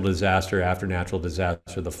natural disaster after natural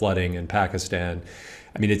disaster. The flooding in Pakistan.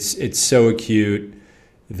 It's so acute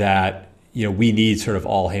that we need sort of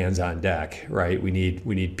all hands on deck, right? We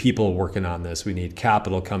need people working on this. We need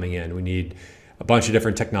capital coming in. We need a bunch of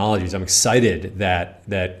different technologies. I'm excited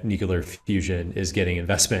that nuclear fusion is getting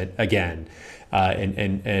investment again, we're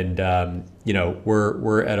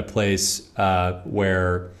at a place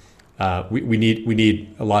where we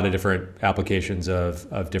need a lot of different applications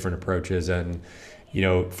of different approaches, and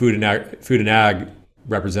food and ag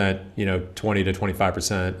represent 20 to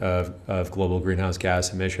 25% of global greenhouse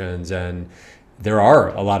gas emissions, and there are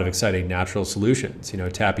a lot of exciting natural solutions.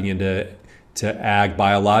 Tapping into ag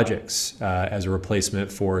biologics as a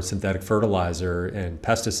replacement for synthetic fertilizer and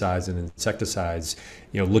pesticides and insecticides.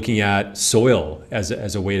 Looking at soil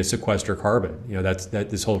as a way to sequester carbon. That's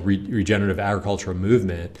this whole regenerative agricultural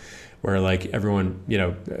movement, where everyone,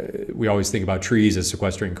 we always think about trees as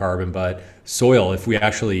sequestering carbon, but soil, if we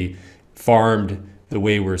actually farmed the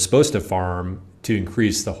way we're supposed to farm to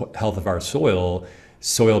increase the health of our soil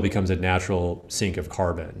becomes a natural sink of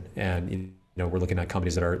carbon. And we're looking at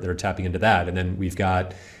companies that are tapping into that. And then we've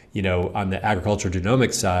got, on the agriculture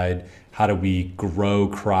genomics side, how do we grow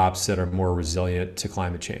crops that are more resilient to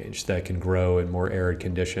climate change, that can grow in more arid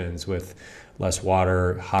conditions with less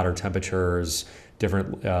water, hotter temperatures,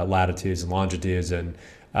 different latitudes and longitudes, and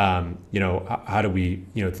how do we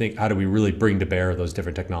really bring to bear those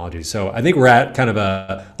different technologies? So I think we're at kind of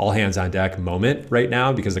a all hands on deck moment right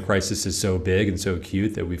now, because the crisis is so big and so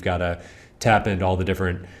acute that we've got to tap into all the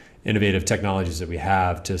different innovative technologies that we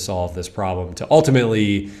have to solve this problem, to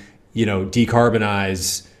ultimately,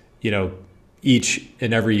 decarbonize, each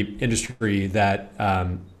and every industry that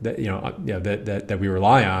we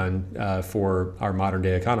rely on for our modern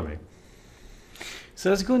day economy. So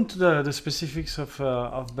let's go into the specifics of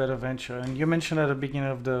Better Venture. And you mentioned at the beginning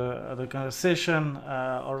of the conversation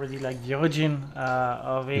already the origin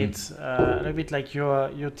of it, a little bit like your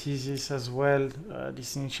thesis as well,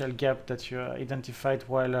 this initial gap that you identified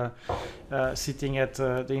while sitting at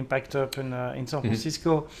the Impact Hub in San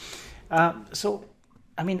Francisco. So,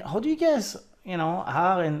 how do you guys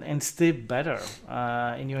are and stay better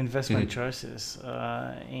in your investment choices?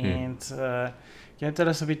 Can you tell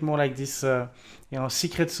us a bit more this,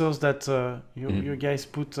 secret sauce that you guys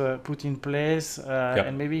put in place,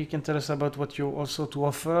 and maybe you can tell us about what you also to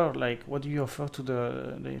offer. What do you offer to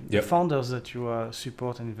the founders that you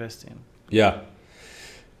support and invest in? Yeah,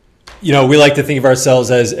 we like to think of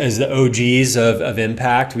ourselves as the OGs of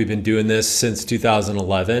impact. We've been doing this since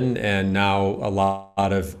 2011, and now a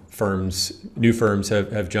lot of new firms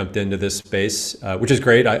have jumped into this space, which is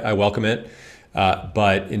great. I welcome it.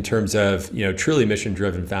 But in terms of, truly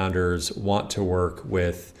mission-driven founders want to work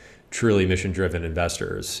with truly mission-driven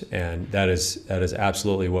investors, and that is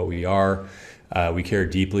absolutely what we are. We care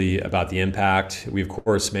deeply about the impact. We of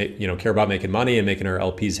course care about making money and making our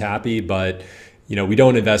LPs happy, but we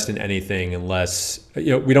don't invest in anything unless we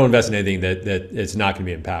don't invest in anything that is not going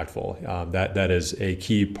to be impactful. That is a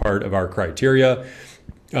key part of our criteria.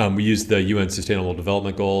 We use the UN Sustainable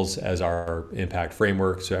Development Goals as our impact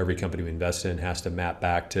framework. So every company we invest in has to map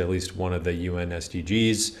back to at least one of the UN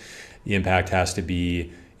SDGs. The impact has to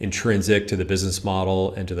be intrinsic to the business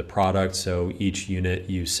model and to the product. So each unit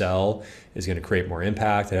you sell is going to create more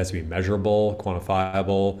impact. It has to be measurable,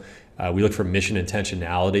 quantifiable. We look for mission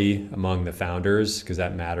intentionality among the founders because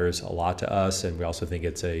that matters a lot to us. And we also think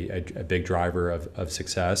it's a big driver of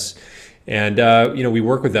success. And, we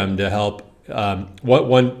work with them to help.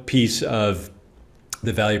 One piece of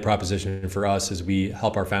the value proposition for us is we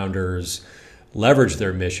help our founders leverage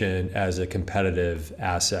their mission as a competitive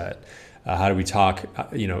asset. How do we talk,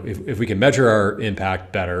 if we can measure our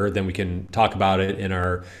impact better, then we can talk about it in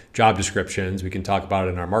our job descriptions. We can talk about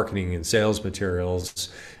it in our marketing and sales materials.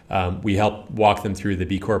 We help walk them through the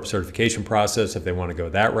B Corp certification process if they want to go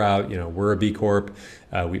that route. We're a B Corp.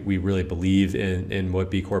 We really believe in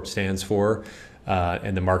what B Corp stands for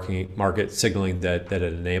and the market signaling that it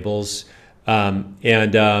enables. We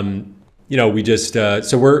just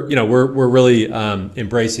so we're really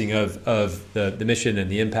embracing of the mission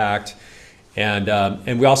and the impact.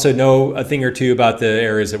 And we also know a thing or two about the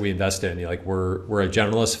areas that we invest in. We're a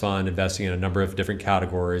generalist fund investing in a number of different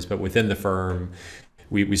categories, but within the firm,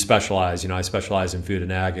 we specialize. I specialize in food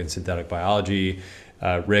and ag and synthetic biology.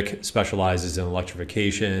 Rick specializes in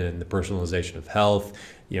electrification and the personalization of health.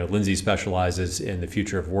 Lindsay specializes in the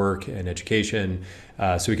future of work and education.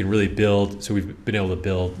 So we can really build. So we've been able to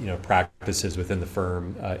build, practices within the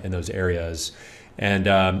firm in those areas. And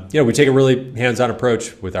we take a really hands-on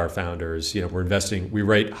approach with our founders. We're investing. We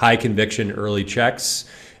write high conviction early checks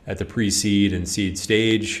at the pre-seed and seed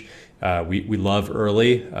stage. We love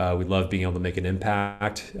early. We love being able to make an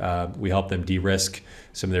impact. We help them de-risk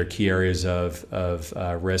some of their key areas of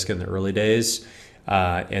risk in the early days,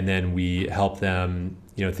 and then we help them,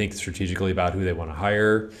 think strategically about who they want to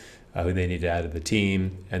hire, who they need to add to the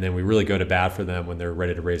team, and then we really go to bat for them when they're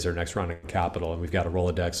ready to raise their next round of capital. And we've got a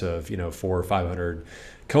Rolodex of 400 or 500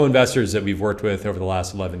 co-investors that we've worked with over the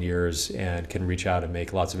last 11 years, and can reach out and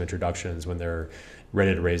make lots of introductions when they're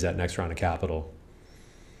ready to raise that next round of capital.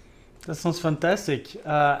 That sounds fantastic.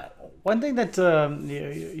 One thing that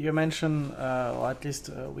you mentioned, or at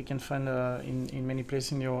least we can find in many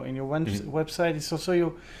places in your website, is also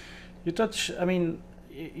you touch.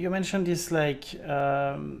 You mentioned this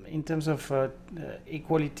in terms of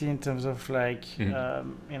equality, in terms of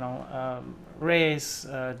race,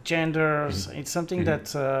 genders. It's something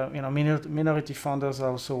that minority founders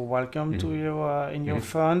are also welcome to you in your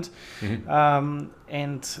fund.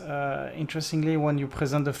 And interestingly, when you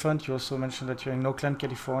present the fund, you also mentioned that you're in Oakland,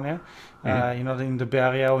 California, in the Bay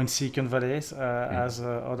Area or in Silicon Valley, as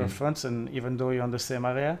other funds, and even though you're in the same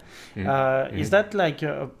area. Is that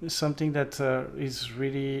something that is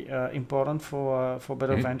really important for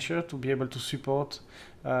Better Venture to be able to support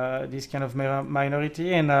this kind of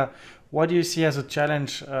minority? And what do you see as a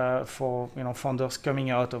challenge for founders coming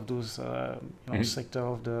out of those sector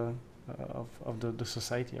of the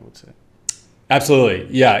society, I would say? Absolutely.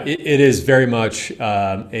 Yeah, it is very much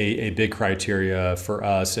a big criteria for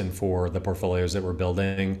us and for the portfolios that we're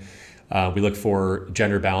building. We look for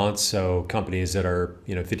gender balance, so companies that are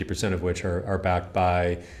 50% of which are backed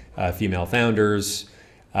by female founders.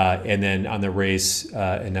 And then on the race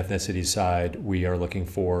and ethnicity side, we are looking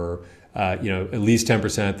for at least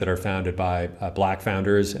 10% that are founded by Black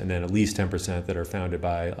founders, and then at least 10% that are founded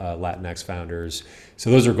by Latinx founders. So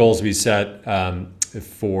those are goals we set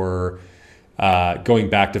for going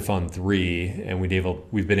back to Fund 3, and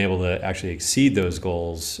we've been able to actually exceed those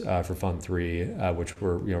goals for Fund 3, which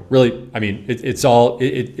were really.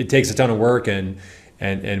 It takes a ton of work, and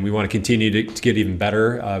we want to continue to get even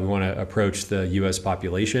better. We want to approach the U.S.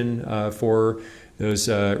 population for those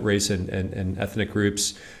race and ethnic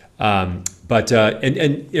groups. We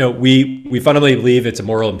fundamentally believe it's a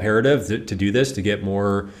moral imperative to do this, to get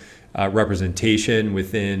more representation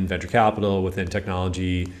within venture capital, within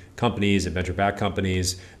technology companies and venture-backed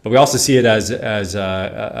companies. But we also see it as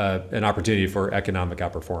an opportunity for economic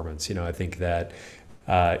outperformance. I think that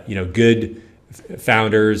good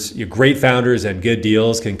founders, great founders, and good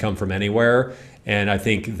deals can come from anywhere. And I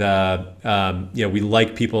think we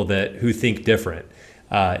like people who think different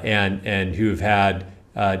and who have had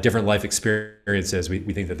different life experiences.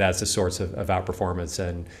 We think that that's the source of outperformance,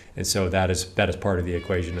 and so that is part of the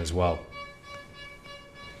equation as well.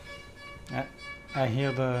 I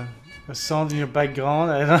hear the sound in your background.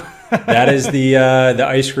 That is the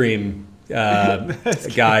ice cream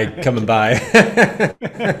guy coming by.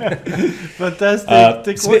 Fantastic.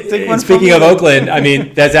 Take one speaking of Oakland, I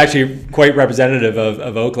mean, that's actually quite representative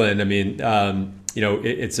of Oakland. I mean,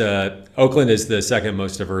 Oakland is the second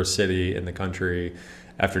most diverse city in the country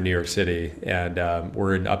after New York City, and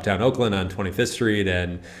we're in Uptown Oakland on 25th Street,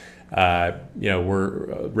 and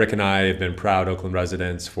Rick and I have been proud Oakland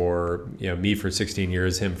residents for me for 16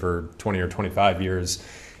 years, him for 20 or 25 years,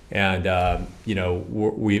 and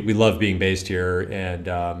we love being based here, and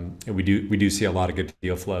we do see a lot of good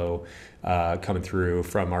deal flow coming through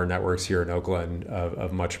from our networks here in Oakland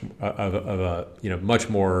of a much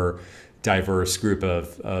more diverse group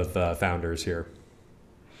of founders here.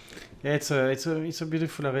 Yeah, it's a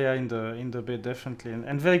beautiful area in the Bay, definitely,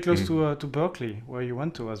 and very close to Berkeley, where you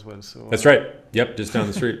went to as well. So that's right. Yep, just down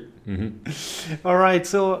the street. All right.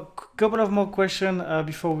 So a couple of more questions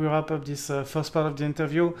before we wrap up this first part of the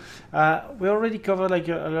interview. We already covered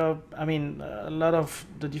a lot of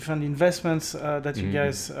the different investments that you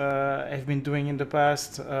guys have been doing in the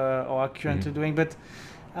past or are currently doing, but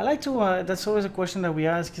I like to, that's always a question that we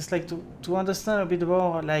ask, is like to understand a bit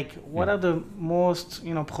more, like what are the most,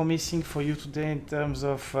 promising for you today in terms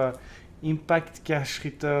of impact cash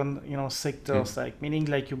return, sectors, like meaning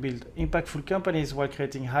like you build impactful companies while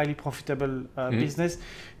creating highly profitable business.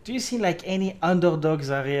 Do you see like any underdogs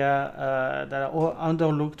area that are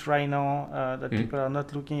underlooked right now that people are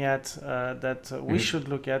not looking at that we should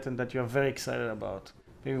look at and that you're very excited about?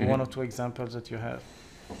 Maybe one or two examples that you have.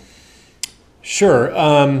 Sure.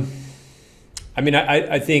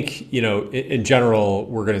 I think, in general,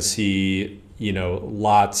 we're going to see,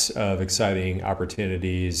 lots of exciting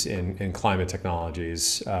opportunities in climate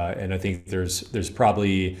technologies. And I think there's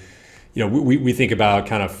probably, we think about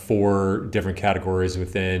kind of 4 different categories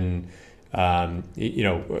within, kind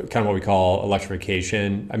of what we call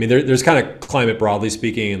electrification. I mean, there's kind of climate broadly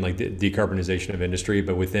speaking and like the decarbonization of industry,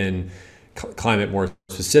 but within climate more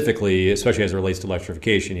specifically, especially as it relates to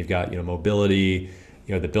electrification, you've got mobility,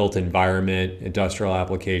 the built environment, industrial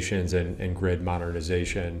applications, and grid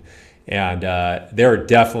modernization. And there are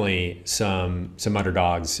definitely some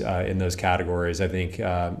underdogs in those categories. I think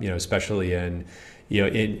especially in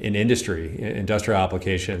industry, industrial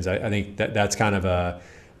applications. I think that's kind of a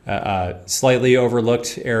slightly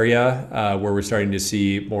overlooked area where we're starting to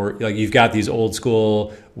see more, like you've got these old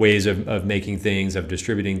school ways of making things, of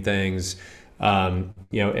distributing things, and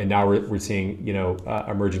now we're seeing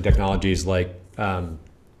emerging technologies like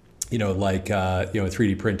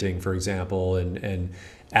 3D printing, for example, and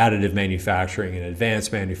additive manufacturing and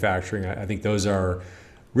advanced manufacturing. I think those are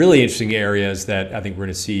really interesting areas that I think we're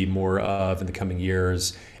going to see more of in the coming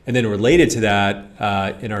years. And then related to that,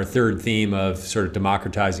 in our third theme of sort of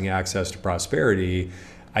democratizing access to prosperity,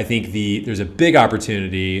 I think there's a big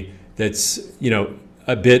opportunity that's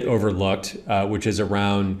a bit overlooked, which is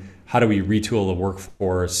around how do we retool the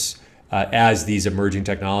workforce as these emerging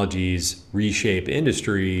technologies reshape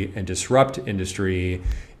industry and disrupt industry.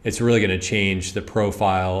 It's really going to change the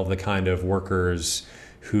profile of the kind of workers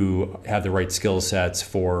who have the right skill sets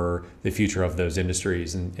for the future of those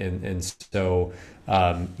industries. And so,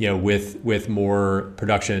 with more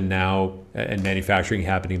production now and manufacturing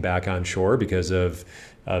happening back on shore because of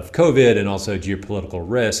COVID and also geopolitical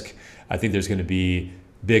risk, I think there's going to be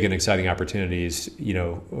big and exciting opportunities,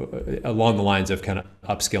 along the lines of kind of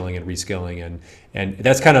upskilling and reskilling, and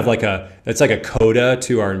that's kind of like a coda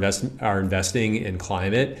to our investing in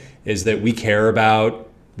climate, is that we care about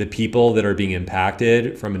the people that are being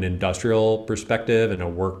impacted from an industrial perspective and a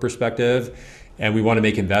work perspective, and we want to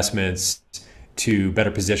make investments to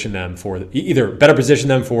better position them for the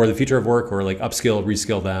future of work, or like upskill,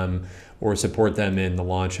 reskill them, or support them in the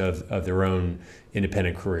launch of their own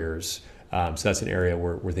independent careers. So that's an area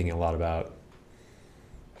we're thinking a lot about.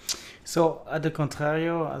 So at the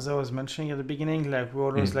contrario, as I was mentioning at the beginning, like we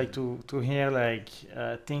always like to hear like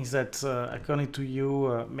things that according to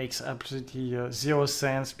you makes absolutely zero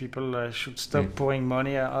sense. People should stop pouring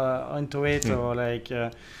money into it, or like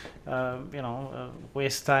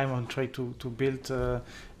waste time on trying to build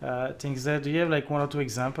things there. Do you have like one or two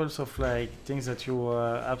examples of like things that you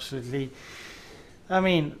absolutely,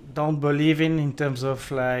 don't believe in terms of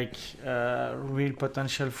like real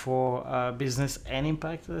potential for business and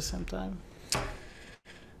impact at the same time?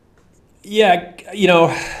 Yeah,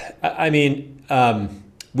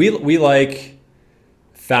 we like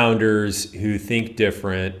founders who think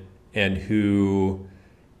different and who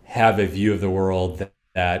have a view of the world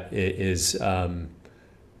that is,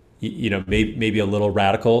 maybe a little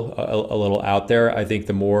radical, a little out there. I think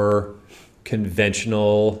the more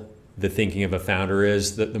conventional the thinking of a founder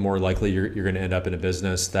is, the more likely you're going to end up in a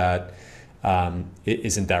business that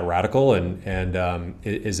isn't that radical and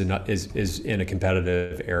is in a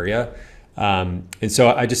competitive area. And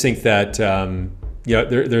so I just think that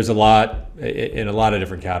there's a lot in a lot of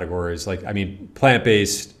different categories. Like, I mean,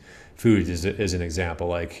 plant-based foods is an example.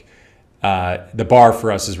 Like, the bar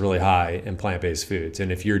for us is really high in plant-based foods,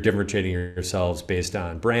 and if you're differentiating yourselves based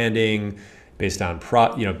on branding, based on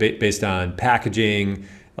based on packaging,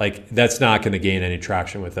 like, that's not going to gain any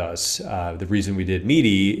traction with us. The reason we did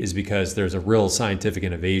meaty is because there's a real scientific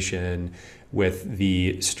innovation with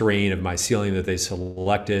the strain of mycelium that they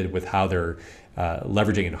selected, with how they're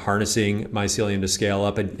leveraging and harnessing mycelium to scale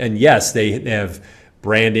up. And yes, they have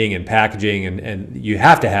branding and packaging, and you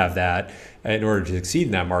have to have that in order to succeed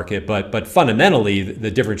in that market. But fundamentally, the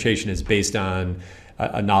differentiation is based on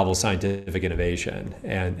a novel scientific innovation.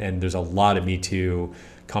 And there's a lot of Me Too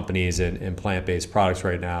companies and plant-based products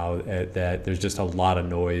right now that there's just a lot of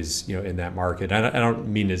noise, in that market. I don't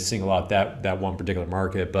mean to single out that one particular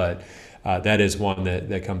market, but that is one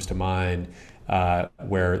that comes to mind,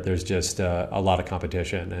 where there's just a lot of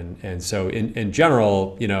competition. And so in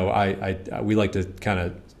general, we like to kind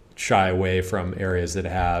of shy away from areas that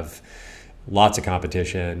have lots of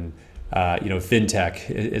competition. Fintech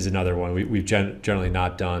is another one. We've generally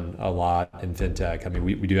not done a lot in fintech. I mean,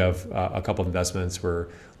 we do have a couple of investments. We're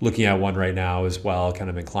looking at one right now as well, kind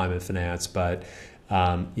of in climate finance. But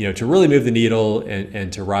to really move the needle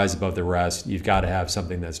and to rise above the rest, you've got to have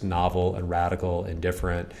something that's novel and radical and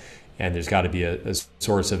different. And there's got to be a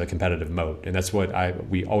source of a competitive moat. And that's what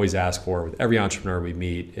we always ask for with every entrepreneur we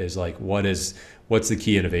meet, is like, what's the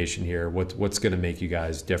key innovation here? What's going to make you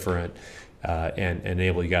guys different? And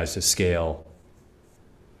enable you guys to scale.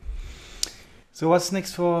 So what's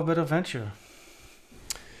next for Better Venture?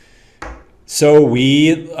 So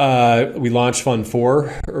we launched Fund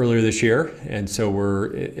 4 earlier this year, and so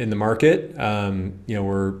we're in the market.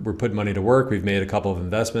 We're putting money to work. We've made a couple of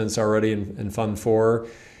investments already in Fund 4.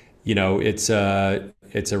 It's a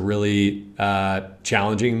really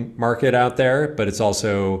challenging market out there, but it's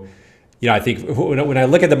also, I think when I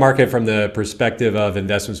look at the market from the perspective of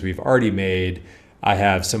investments we've already made, I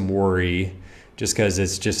have some worry, just because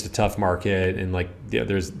it's just a tough market, and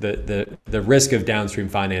there's the risk of downstream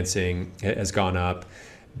financing has gone up.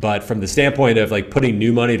 But from the standpoint of putting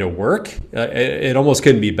new money to work, it almost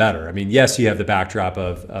couldn't be better. I mean, yes, you have the backdrop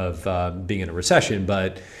of being in a recession,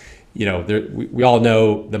 but we all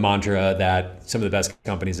know the mantra that some of the best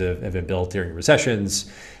companies have been built during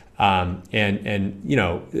recessions. The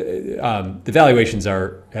valuations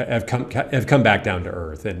have come back down to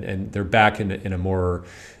earth, and they're back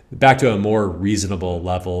to a more reasonable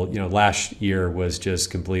level. Last year was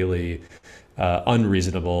just completely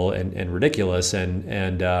unreasonable and ridiculous,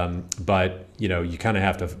 but you kind of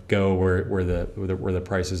have to go where the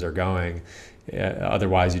prices are going.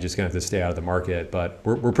 Otherwise, you're just gonna have to stay out of the market. But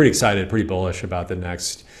we're pretty excited, pretty bullish about the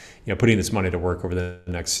next, putting this money to work over the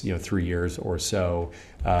next 3 years or so,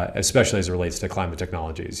 especially as it relates to climate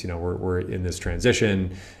technologies. We're in this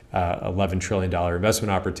transition, $11 trillion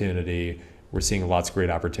investment opportunity. We're seeing lots of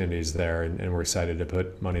great opportunities there, and we're excited to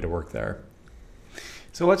put money to work there.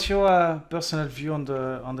 So what's your personal view on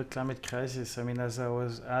the climate crisis? I mean, as I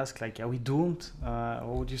was asked, are we doomed? What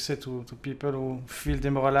would you say to people who feel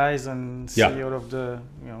demoralized and see all of the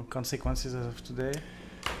consequences as of today?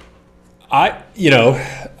 I'm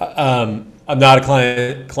not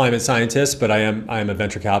a climate scientist, but I am a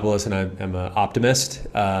venture capitalist, and I'm an optimist.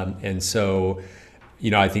 And so,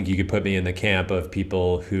 I think you could put me in the camp of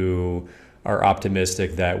people who are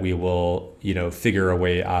optimistic that we will, figure a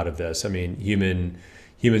way out of this. I mean,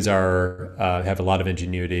 humans have a lot of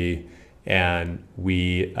ingenuity, and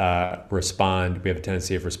we respond. We have a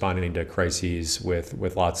tendency of responding to crises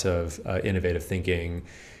with lots of innovative thinking.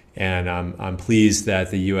 And I'm pleased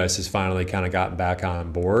that the U.S. has finally kind of gotten back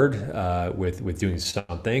on board with doing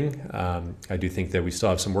something. I do think that we still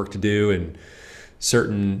have some work to do in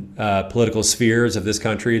certain political spheres of this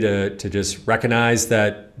country to just recognize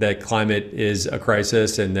that climate is a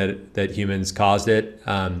crisis and that humans caused it.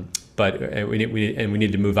 But we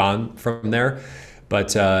need to move on from there.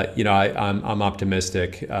 But I'm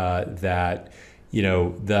optimistic that.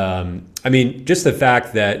 Just the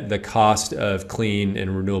fact that the cost of clean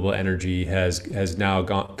and renewable energy has now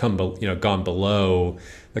gone below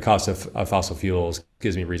the cost of fossil fuels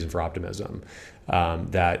gives me reason for optimism.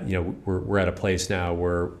 That we're at a place now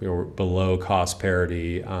where we're below cost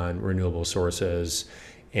parity on renewable sources,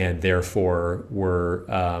 and therefore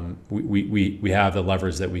we have the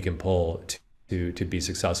levers that we can pull to be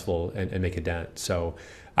successful and make a dent. So,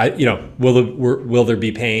 will there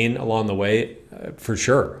be pain along the way? For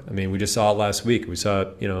sure. I mean, we just saw it last week. We saw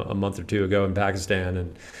it, a month or two ago in Pakistan,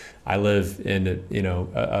 and I live in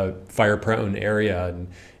a fire-prone area and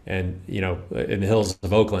in the hills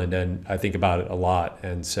of Oakland, and I think about it a lot.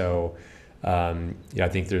 And so, I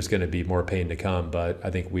think there's going to be more pain to come, but I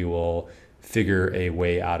think we will figure a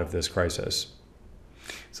way out of this crisis.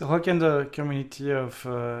 So how can the community of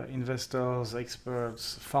investors,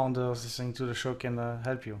 experts, founders listening to the show can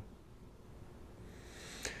help you?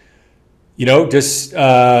 If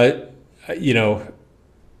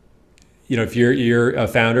you're a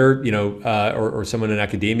founder, or someone in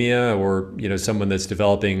academia, or someone that's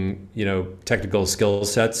developing, technical skill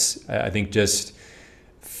sets, I think just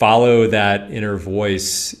follow that inner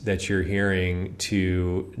voice that you're hearing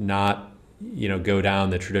to not, go down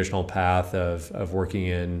the traditional path of working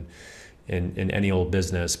in any old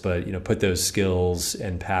business, but put those skills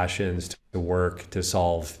and passions to work to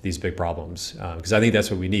solve these big problems. Because I think that's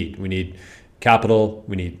what we need. We need capital.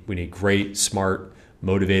 We need great, smart,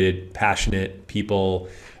 motivated, passionate people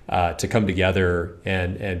to come together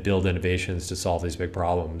and build innovations to solve these big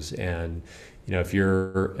problems. And if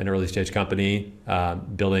you're an early stage company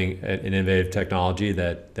building an innovative technology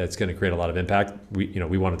that's going to create a lot of impact,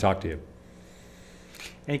 we want to talk to you.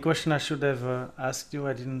 Any question I should have asked you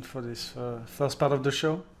I didn't for this first part of the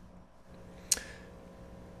show?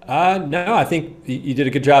 No, I think you did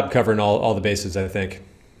a good job covering all the bases, I think.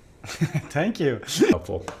 Thank you.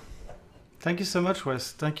 Helpful. Thank you so much,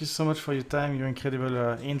 Wes. Thank you so much for your time, your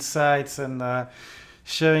incredible insights, and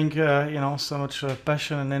sharing, so much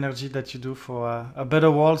passion and energy that you do for a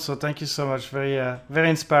better world. So thank you so much. Very, very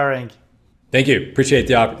inspiring. Thank you. Appreciate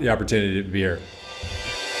the opportunity to be here.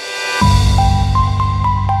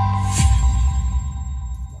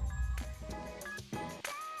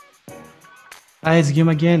 Hi, it's Guillaume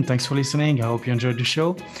again. Thanks for listening. I hope you enjoyed the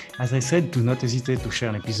show. As I said, do not hesitate to share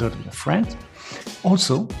an episode with a friend.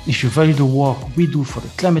 Also, if you value the work we do for the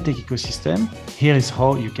climate tech ecosystem, here is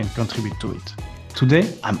how you can contribute to it.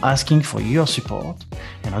 Today, I'm asking for your support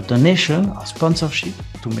and a donation or sponsorship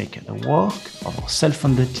to make the work of our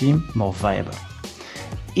self-funded team more viable.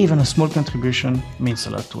 Even a small contribution means a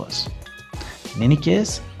lot to us. In any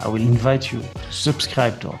case, I will invite you to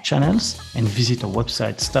subscribe to our channels and visit our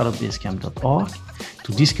website startupbasecamp.org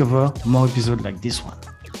to discover more episodes like this one.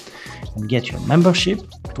 And get your membership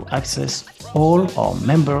to access all our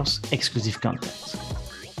members' exclusive content.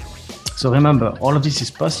 So remember, all of this is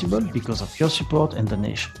possible because of your support and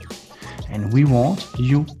donation. And we want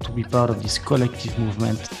you to be part of this collective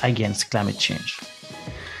movement against climate change.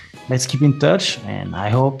 Let's keep in touch, and I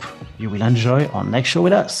hope you will enjoy our next show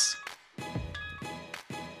with us.